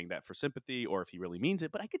just saying that for sympathy or if he really means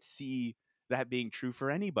it. But I could see that being true for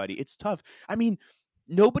anybody. It's tough. I mean,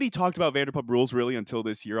 nobody talked about Vanderpump Rules really until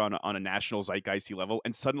this year on a national zeitgeisty level.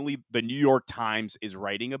 And suddenly the New York Times is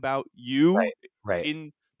writing about you right, right,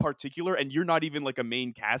 in particular. And you're not even like a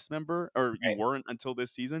main cast member, or you right, weren't until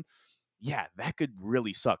this season. Yeah, that could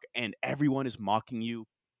really suck. And everyone is mocking you,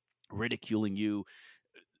 ridiculing you,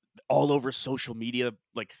 all over social media,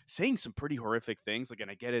 like saying some pretty horrific things. Like,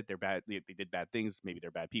 and I get it, they're bad, they did bad things, maybe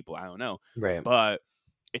they're bad people, I don't know. right, But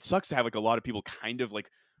it sucks to have like a lot of people kind of like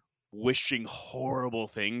wishing horrible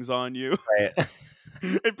things on you. right.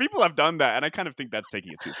 And people have done that, and I kind of think that's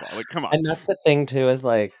taking it too far. Like, come on. And that's the thing too is,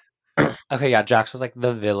 like, okay, yeah, Jax was, like,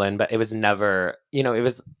 the villain, but it was never it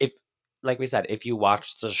was if like we said, if you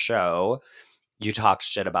watched the show, you talked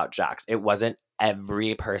shit about Jax. It wasn't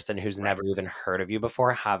every person who's Right. never even heard of you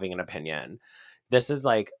before having an opinion. This is,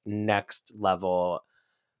 like, next level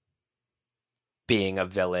being a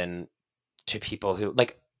villain to people who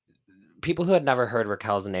had never heard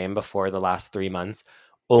Raquel's name before the last 3 months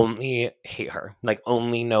only hate her, like,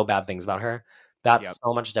 only know bad things about her. Yep. That's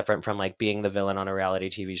so much different from, like, being the villain on a reality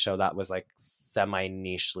TV show that was, like,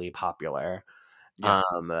 semi-nichely popular. Yes.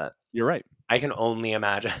 Um, You're right. I can only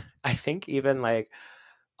imagine I think even, like,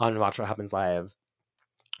 on Watch What Happens Live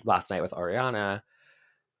last night with Ariana,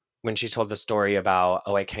 when she told the story about,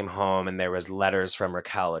 "Oh, I came home and there was letters from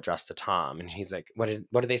Raquel addressed to Tom," and he's like, what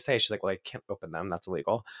did they say?" She's like, "Well, I can't open them, that's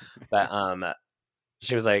illegal." But,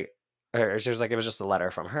 she was like she was like, "It was just a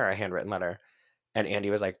letter from her, a handwritten letter." And Andy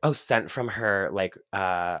was like, "Oh, sent from her, like,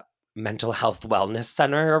 mental health wellness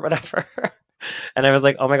center or whatever." And I was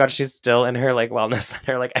like, "Oh my god, she's still in her, like, wellness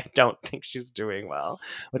center." Like, I don't think she's doing well,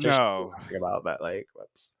 which I shouldn't be No. talking about, but, like,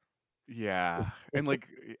 whoops. Yeah. And like,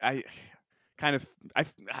 I kind of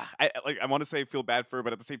I want to say feel bad for her,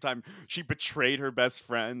 but at the same time she betrayed her best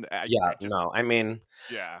friend. Yeah, I just, no, I mean,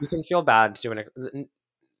 yeah. you can feel bad doing it.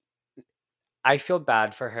 I feel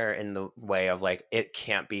bad for her in the way of, like, it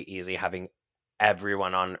can't be easy having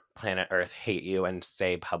everyone on planet Earth hate you and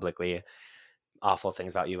say publicly awful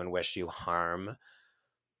things about you and wish you harm.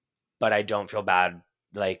 But I don't feel bad,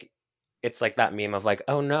 like, it's like that meme of, like,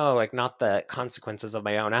 "Oh, no, like, not the consequences of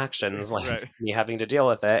my own actions, like, Right. me having to deal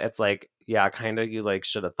with it." It's like, yeah, kinda you, like,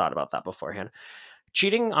 should have thought about that beforehand.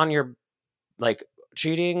 Cheating on your like,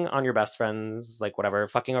 cheating on your best friends, like, whatever,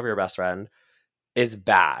 fucking over your best friend is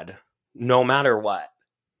bad, no matter what.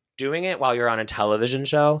 Doing it while you're on a television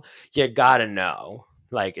show, you gotta know.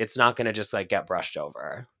 Like, it's not gonna just, like, get brushed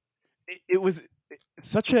over. It was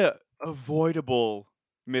such a avoidable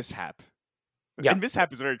mishap. Yeah, And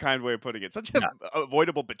mishap is a very kind way of putting it. Such a yeah,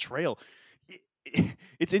 avoidable betrayal.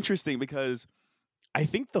 It's interesting because I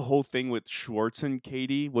think the whole thing with Schwartz and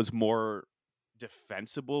Katie was more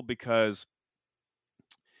defensible because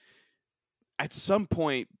at some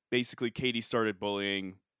point, basically, Katie started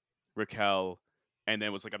bullying Raquel, and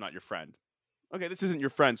then was like, "I'm not your friend." Okay, this isn't your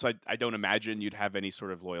friend, so I don't imagine you'd have any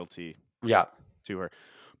sort of loyalty Yeah. to her.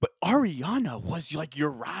 But Ariana was like your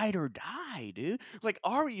ride or die, dude. Like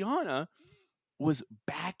Ariana was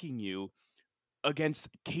backing you against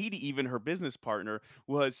Katie, even her business partner,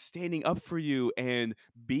 was standing up for you and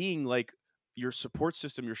being like your support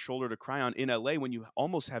system, your shoulder to cry on in LA when you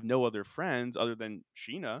almost have no other friends other than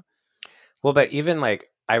Sheena. Well, but even like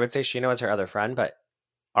I would say Sheena was her other friend, but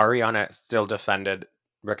Ariana still defended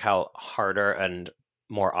Raquel harder and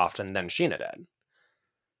more often than Sheena did.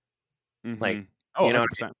 Like, Mm-hmm. Oh, you know what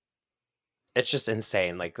I mean? 100%. It's just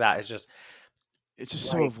insane. Like that is just It's just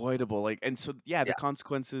so right. avoidable. Like, and so, yeah, the Yeah.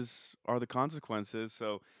 consequences are the consequences.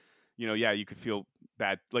 So, yeah, you could feel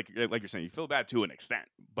bad, like you're saying, you feel bad to an extent.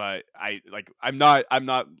 But I'm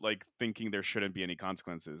not like thinking there shouldn't be any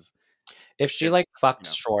consequences. If she If like you fucked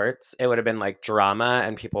know, Schwartz, it would have been like drama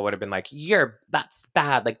and people would have been like, that's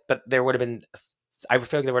bad. Like, but there would have been, I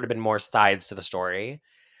feel like there would have been more sides to the story.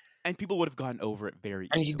 and people would have gotten over it very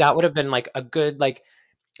And that easily. would have been like a They're good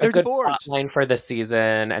plot divorced, line for the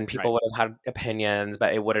season, and right? people would have had opinions,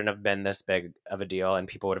 but it wouldn't have been this big of a deal, and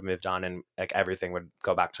people would have moved on, and like everything would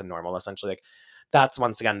go back to normal. Essentially, like that's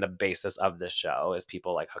once again the basis of this show is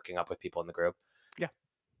people like hooking up with people in the group. Yeah,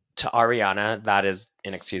 To Ariana, that is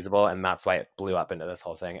inexcusable, and that's why it blew up into this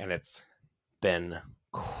whole thing, and it's been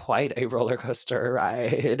quite a roller coaster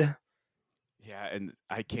ride. yeah, and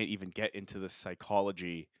I can't even get into the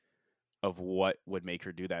psychology of what would make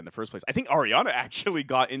her do that in the first place. I think Ariana actually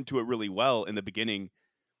got into it really well in the beginning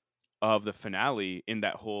of the finale in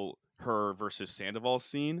that whole her versus Sandoval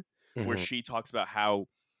scene where Mhm. she talks about how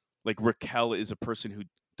like Raquel is a person who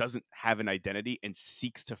doesn't have an identity and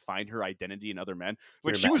seeks to find her identity in other men.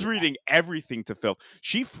 Like You're she was right. reading everything to Phil.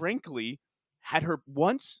 She frankly had her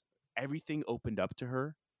once everything opened up to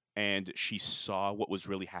her and she saw what was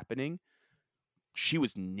really happening. She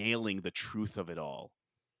was nailing the truth of it all.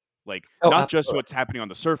 Like Oh, not just absolutely. what's happening on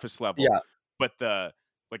the surface level, Yeah. but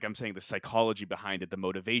like I'm saying, the psychology behind it, the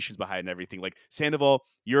motivations behind it and everything. Like Sandoval,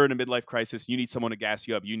 you're in a midlife crisis. You need someone to gas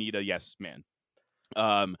you up. You need a yes man.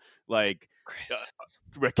 Um, like uh, Crazy.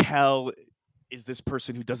 Raquel is this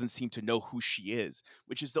person who doesn't seem to know who she is,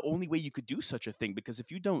 which is the only way you could do such a thing. Because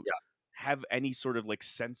if you don't Yeah. have any sort of like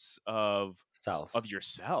sense of Self.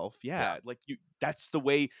 yourself, Yeah. yeah, like that's the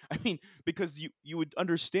way. I mean, because you would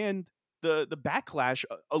understand the backlash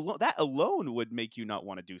alone. That alone would make you not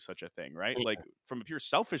want to do such a thing, right? Like from a pure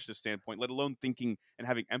selfishness standpoint, let alone thinking and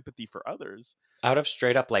having empathy for others. Out of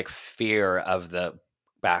straight up like fear of the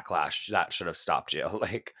backlash that should have stopped you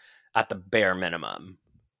like at the bare minimum,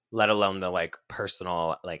 let alone the like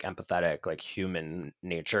personal like empathetic like human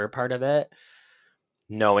nature part of it,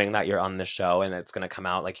 knowing that you're on the show and it's going to come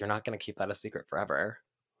out, like you're not going to keep that a secret forever.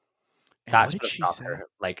 And That what should did have she stopped say? her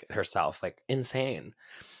like herself, like insane.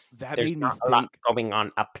 That There's made me not a lot think. going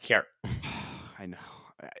on up here. I know.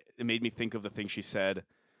 It made me think of the thing she said,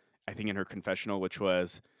 I think in her confessional, which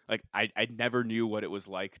was like, I never knew what it was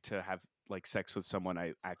like to have like sex with someone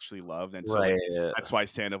I actually loved. And so like Right. that's why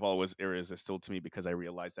Sandoval was irresistible to me because I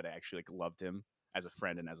realized that I actually like loved him as a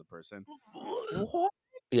friend and as a person. What?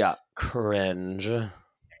 Yeah, cringe.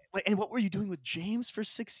 Like, and what were you doing with James for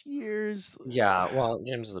 6 years? Yeah, well,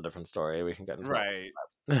 James is a different story, we can get into that Right.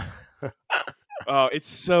 one. Oh, it's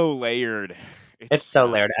so layered. It's It's so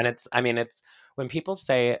layered, nuts. and it's I mean, it's when people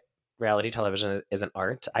say reality television isn't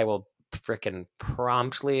art, I will fricking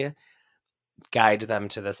promptly guide them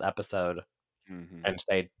to this episode Hmm. and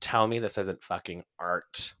say, "Tell me this isn't fucking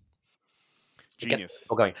art." It gets Genius.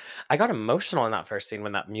 people going. I got emotional in that first scene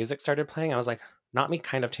when that music started playing. I was like, not me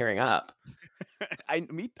kind of tearing up. I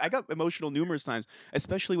got emotional numerous times,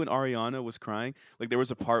 especially when Ariana was crying. Like there was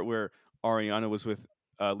a part where Ariana was with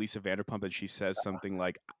Lisa Vanderpump, and she says something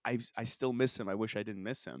like, "I still miss him. I wish I didn't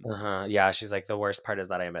miss him." Uh-huh. Yeah, she's like, "The worst part is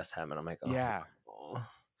that I miss him." And I'm like, "Oh, Yeah, no."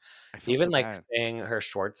 I felt Even so like bad. seeing her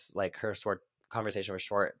Schwartz conversation with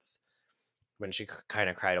Schwartz when she kind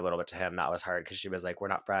of cried a little bit to him, that was hard because she was like, "We're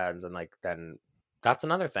not friends," and like then that's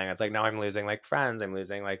another thing. It's like now I'm losing like friends. I'm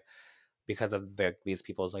losing like because of these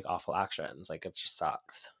people's like awful actions. Like it just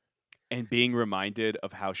sucks. And being reminded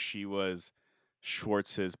of how she was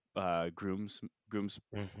Schwartz's groom's person,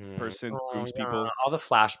 Oh groom's yeah, people. all the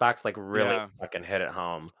flashbacks like really Yeah, fucking hit it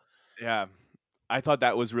home. yeah. I thought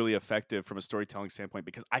that was really effective from a storytelling standpoint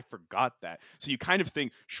because I forgot that. So you kind of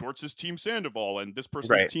think Schwartz's team Sandoval and this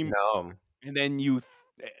person's Right? team. No. And then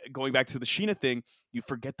going back to the Sheena thing, you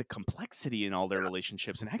forget the complexity in all their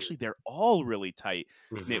relationships, and actually they're all really tight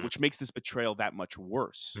knit, Mm-hmm. which makes this betrayal that much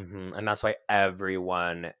worse. And that's why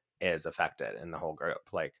everyone is affected in the whole group.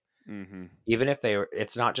 Like Mm-hmm. Even if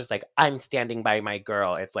it's not just like, I'm standing by my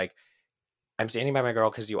girl. It's like, I'm standing by my girl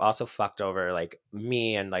because you also fucked over like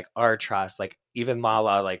me and like our trust. Like even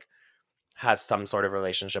Lala like has some sort of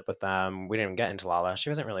relationship with them. We didn't get into Lala. She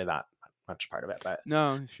wasn't really that much part of it, but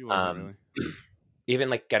No, she wasn't um really. even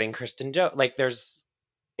like getting Kristen Joe, like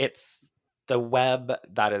it's the web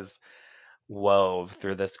that is wove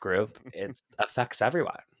through this group. It affects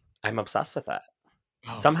everyone. I'm obsessed with it.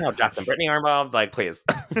 Oh my Somehow Jackson gosh. Brittany are involved, like please.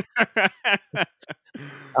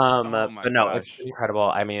 Oh my But no, it's been gosh. incredible.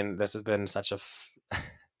 I mean, this has been such a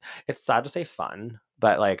it's sad to say fun,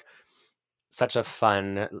 but like such a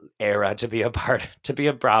fun era to be a part to be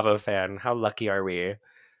a Bravo fan. How lucky are we?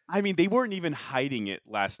 I mean, they weren't even hiding it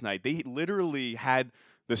last night. They literally had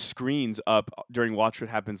the screens up during Watch What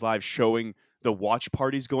Happens Live showing the watch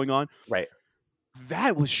parties going on. Right.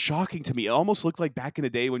 That was shocking to me. It almost looked like back in the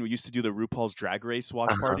day when we used to do the RuPaul's Drag Race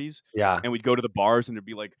watch Uh-huh. parties, Yeah. and we'd go to the bars and there'd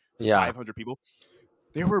be like Yeah. 500 people.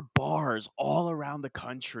 There were bars all around the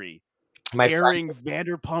country My friend airing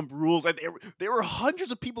Vanderpump Rules, and there were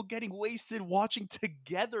hundreds of people getting wasted watching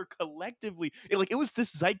together collectively. It was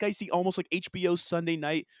this zeitgeisty, almost like HBO Sunday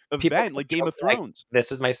night people event, keep like Game of joking like Thrones.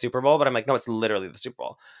 this is my Super Bowl, but I'm like, no, it's literally the Super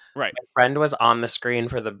Bowl. Right? My friend was on the screen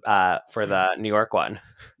for the New York one.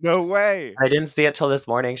 No way. I didn't see it till this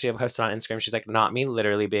morning. She had posted on Instagram. She's like, not me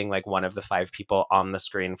literally being like one of the 5 people on the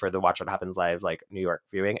screen for the Watch What Happens Live, like New York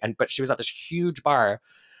viewing. But she was at this huge bar,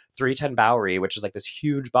 310 Bowery, which is like this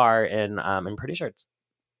huge bar in, I'm pretty sure it's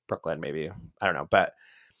Brooklyn, maybe. I don't know. But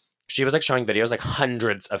she was like showing videos, like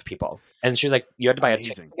hundreds of people. And she was like, you had to buy a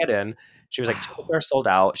ticket Amazing. to get in. She was like, tickets Wow. are sold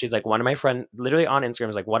out. She's like, one of my friends, literally on Instagram,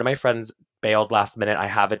 was like, one of my friends bailed last minute. I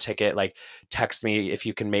have a ticket. Like, text me if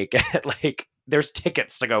you can make it. Like, there's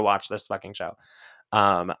tickets to go watch this fucking show.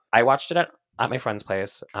 I watched it at my friend's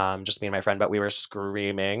place, just me and my friend, but we were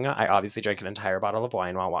screaming. I obviously drank an entire bottle of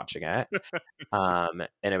wine while watching it. And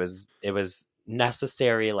it was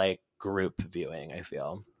necessary, like, group viewing, I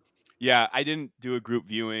feel. Yeah, I didn't do a group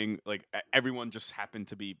viewing. Like everyone just happened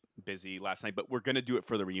to be busy last night, but we're gonna do it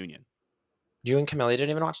for the reunion. You and Camilla didn't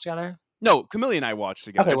even watch together? No, Camille and I watched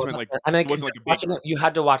together. I Okay, just well, meant like I'm it like, wasn't like a big watching it, group. you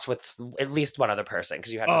had to watch with at least one other person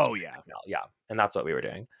because you had to Oh scream yeah. like, no, yeah, and that's what we were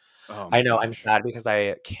doing. Oh I my know I'm gosh. sad because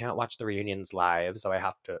I can't watch the reunions live, so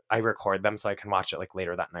I record them so I can watch it like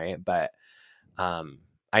later that night. But um,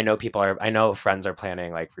 I know friends are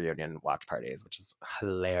planning like reunion watch parties, which is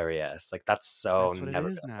hilarious. Like that's so That's what it never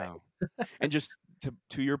is been a now. thing. And just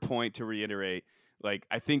to your point, to reiterate, like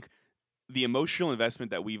I think the emotional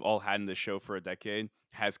investment that we've all had in this show for a decade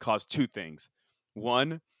has caused two things.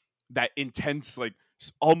 One, that intense, like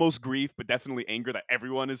almost grief, but definitely anger that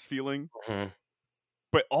everyone is feeling, Mhm.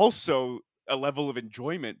 but also a level of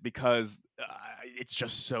enjoyment because it's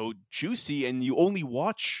just so juicy, and you only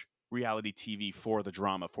watch reality TV for the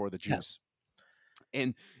drama, for the Yeah, juice.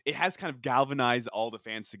 And it has kind of galvanized all the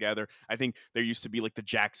fans together. I think there used to be like the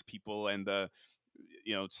Jax people and the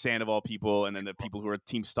Sandoval people, and then the people who are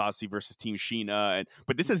Team Stassi versus Team Sheena.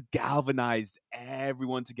 But this has galvanized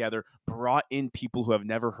everyone together, brought in people who have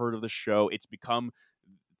never heard of the show. It's become,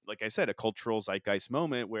 like I said, a cultural zeitgeist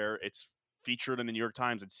moment where it's featured in the New York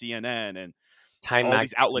Times and CNN and Time all these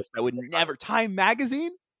Magazine outlets was that would never. Time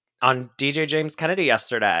Magazine. on DJ James Kennedy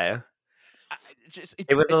yesterday. It was a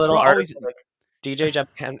It's little brought all article these. like DJ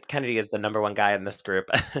James Kennedy is the number one guy in this group.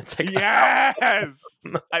 It's like, Yes,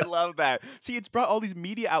 I love that. See, it's brought all these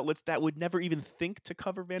media outlets that would never even think to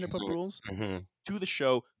cover Vanderpump mhm, Rules mhm. to the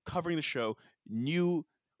show, covering the show, new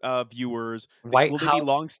viewers. White Will they be House.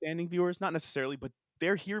 long-standing viewers? Not necessarily, but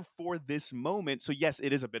they're here for this moment. So yes,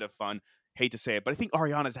 it is a bit of fun. Hate to say it, but I think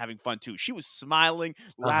Ariana's having fun too. She was smiling,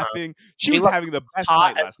 Uh-huh. laughing. She She was looked having the best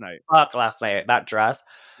hot night as last night. fuck last night. That dress,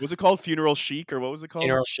 Was it called Funeral Chic or what was it called?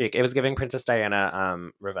 funeral chic. It was giving Princess Diana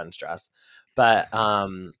revenge dress. But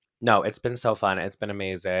no, it's been so fun. It's been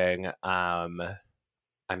amazing.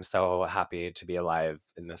 I'm so happy to be alive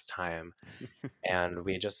in this time. And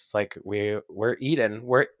we just like we're eating.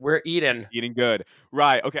 We're eating. Eating good.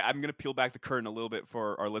 Right. Okay. I'm going to peel back the curtain a little bit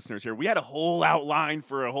for our listeners here. We had a whole outline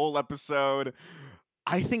for a whole episode.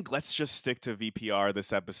 I think let's just stick to VPR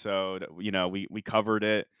this episode. We covered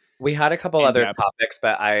it We had a couple in other depth. topics,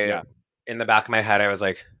 but Yeah. in the back of my head I was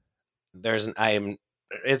like,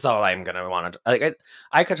 it's all I'm gonna want to like.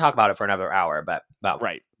 I could talk about it for another hour, but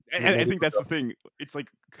Right. And I maybe think that's the thing. It's like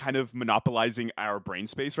kind of monopolizing our brain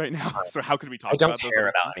space right now. So how could we I talk don't about those care other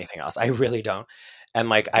about things? anything else. I really don't. And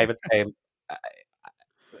like I would say, uh,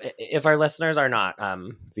 if our listeners are not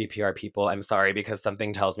VPR people, I'm sorry because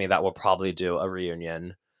something tells me that we'll probably do a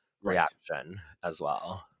reunion Right. reaction as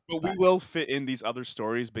well. But we But will fit in these other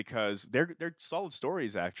stories because they're solid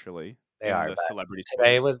stories actually. They in are, the but celebrity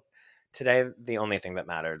today space. was today the only thing that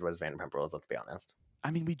mattered was Vanderpump Rules, let's be honest.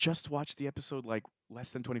 I mean, we just watched the episode like less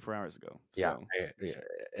than 24 hours ago, Yeah, so yeah, it's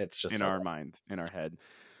it's just in so our good. mind, in our head.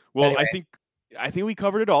 But Well, anyway, I think we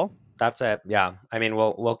covered it all. that's it. Yeah. I mean,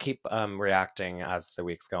 we'll keep reacting as the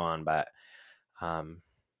weeks go on, but um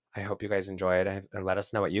I hope you guys enjoyed and let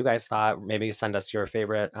us know what you guys thought. Maybe send us your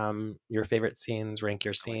favorite scenes, rank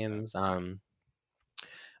your I like that. scenes.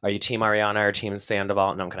 Are you team Ariana or team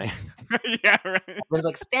Sandoval? No, I'm kidding. Yeah, right. Everyone's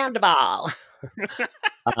like Sandoval.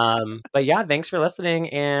 But yeah, thanks for listening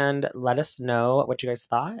and let us know what you guys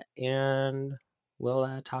thought and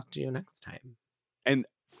we'll talk to you next time. And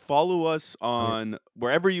follow us Oh, yeah. on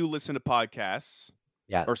wherever you listen to podcasts or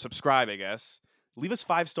Yes, subscribe, I guess. Leave us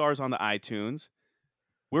 5 stars on the iTunes.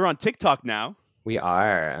 We're on TikTok now. we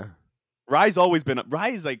are. Rye's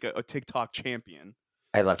like a TikTok champion.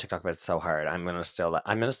 I love TikTok, but it's so hard. I'm gonna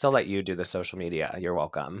still let you do the social media. You're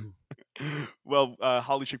welcome. Well,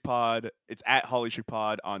 Holly Chic Pod. It's at Holly Chic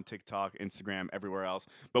Pod on TikTok, Instagram, everywhere else.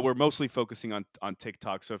 But we're mostly focusing on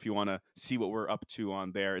TikTok. So if you want to see what we're up to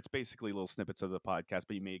on there, it's basically little snippets of the podcast.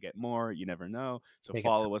 But you may get more. You never know. So Make it so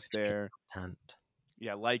follow us extreme there. content.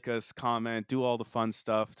 Yeah, like us, comment, do all the fun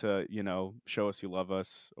stuff to show us you love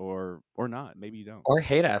us or not. Maybe you don't. Or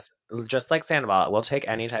hate us, just like Sandoval. We'll take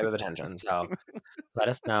any type of attention. So let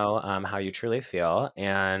us know how you truly feel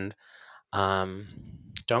and um,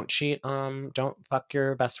 don't cheat. Don't fuck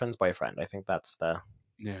your best friend's boyfriend. I think that's the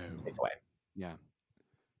No. takeaway. Yeah.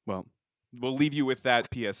 Well, we'll leave you with that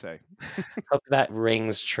PSA. Hope that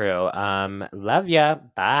rings true. Love ya.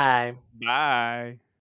 Bye. Bye.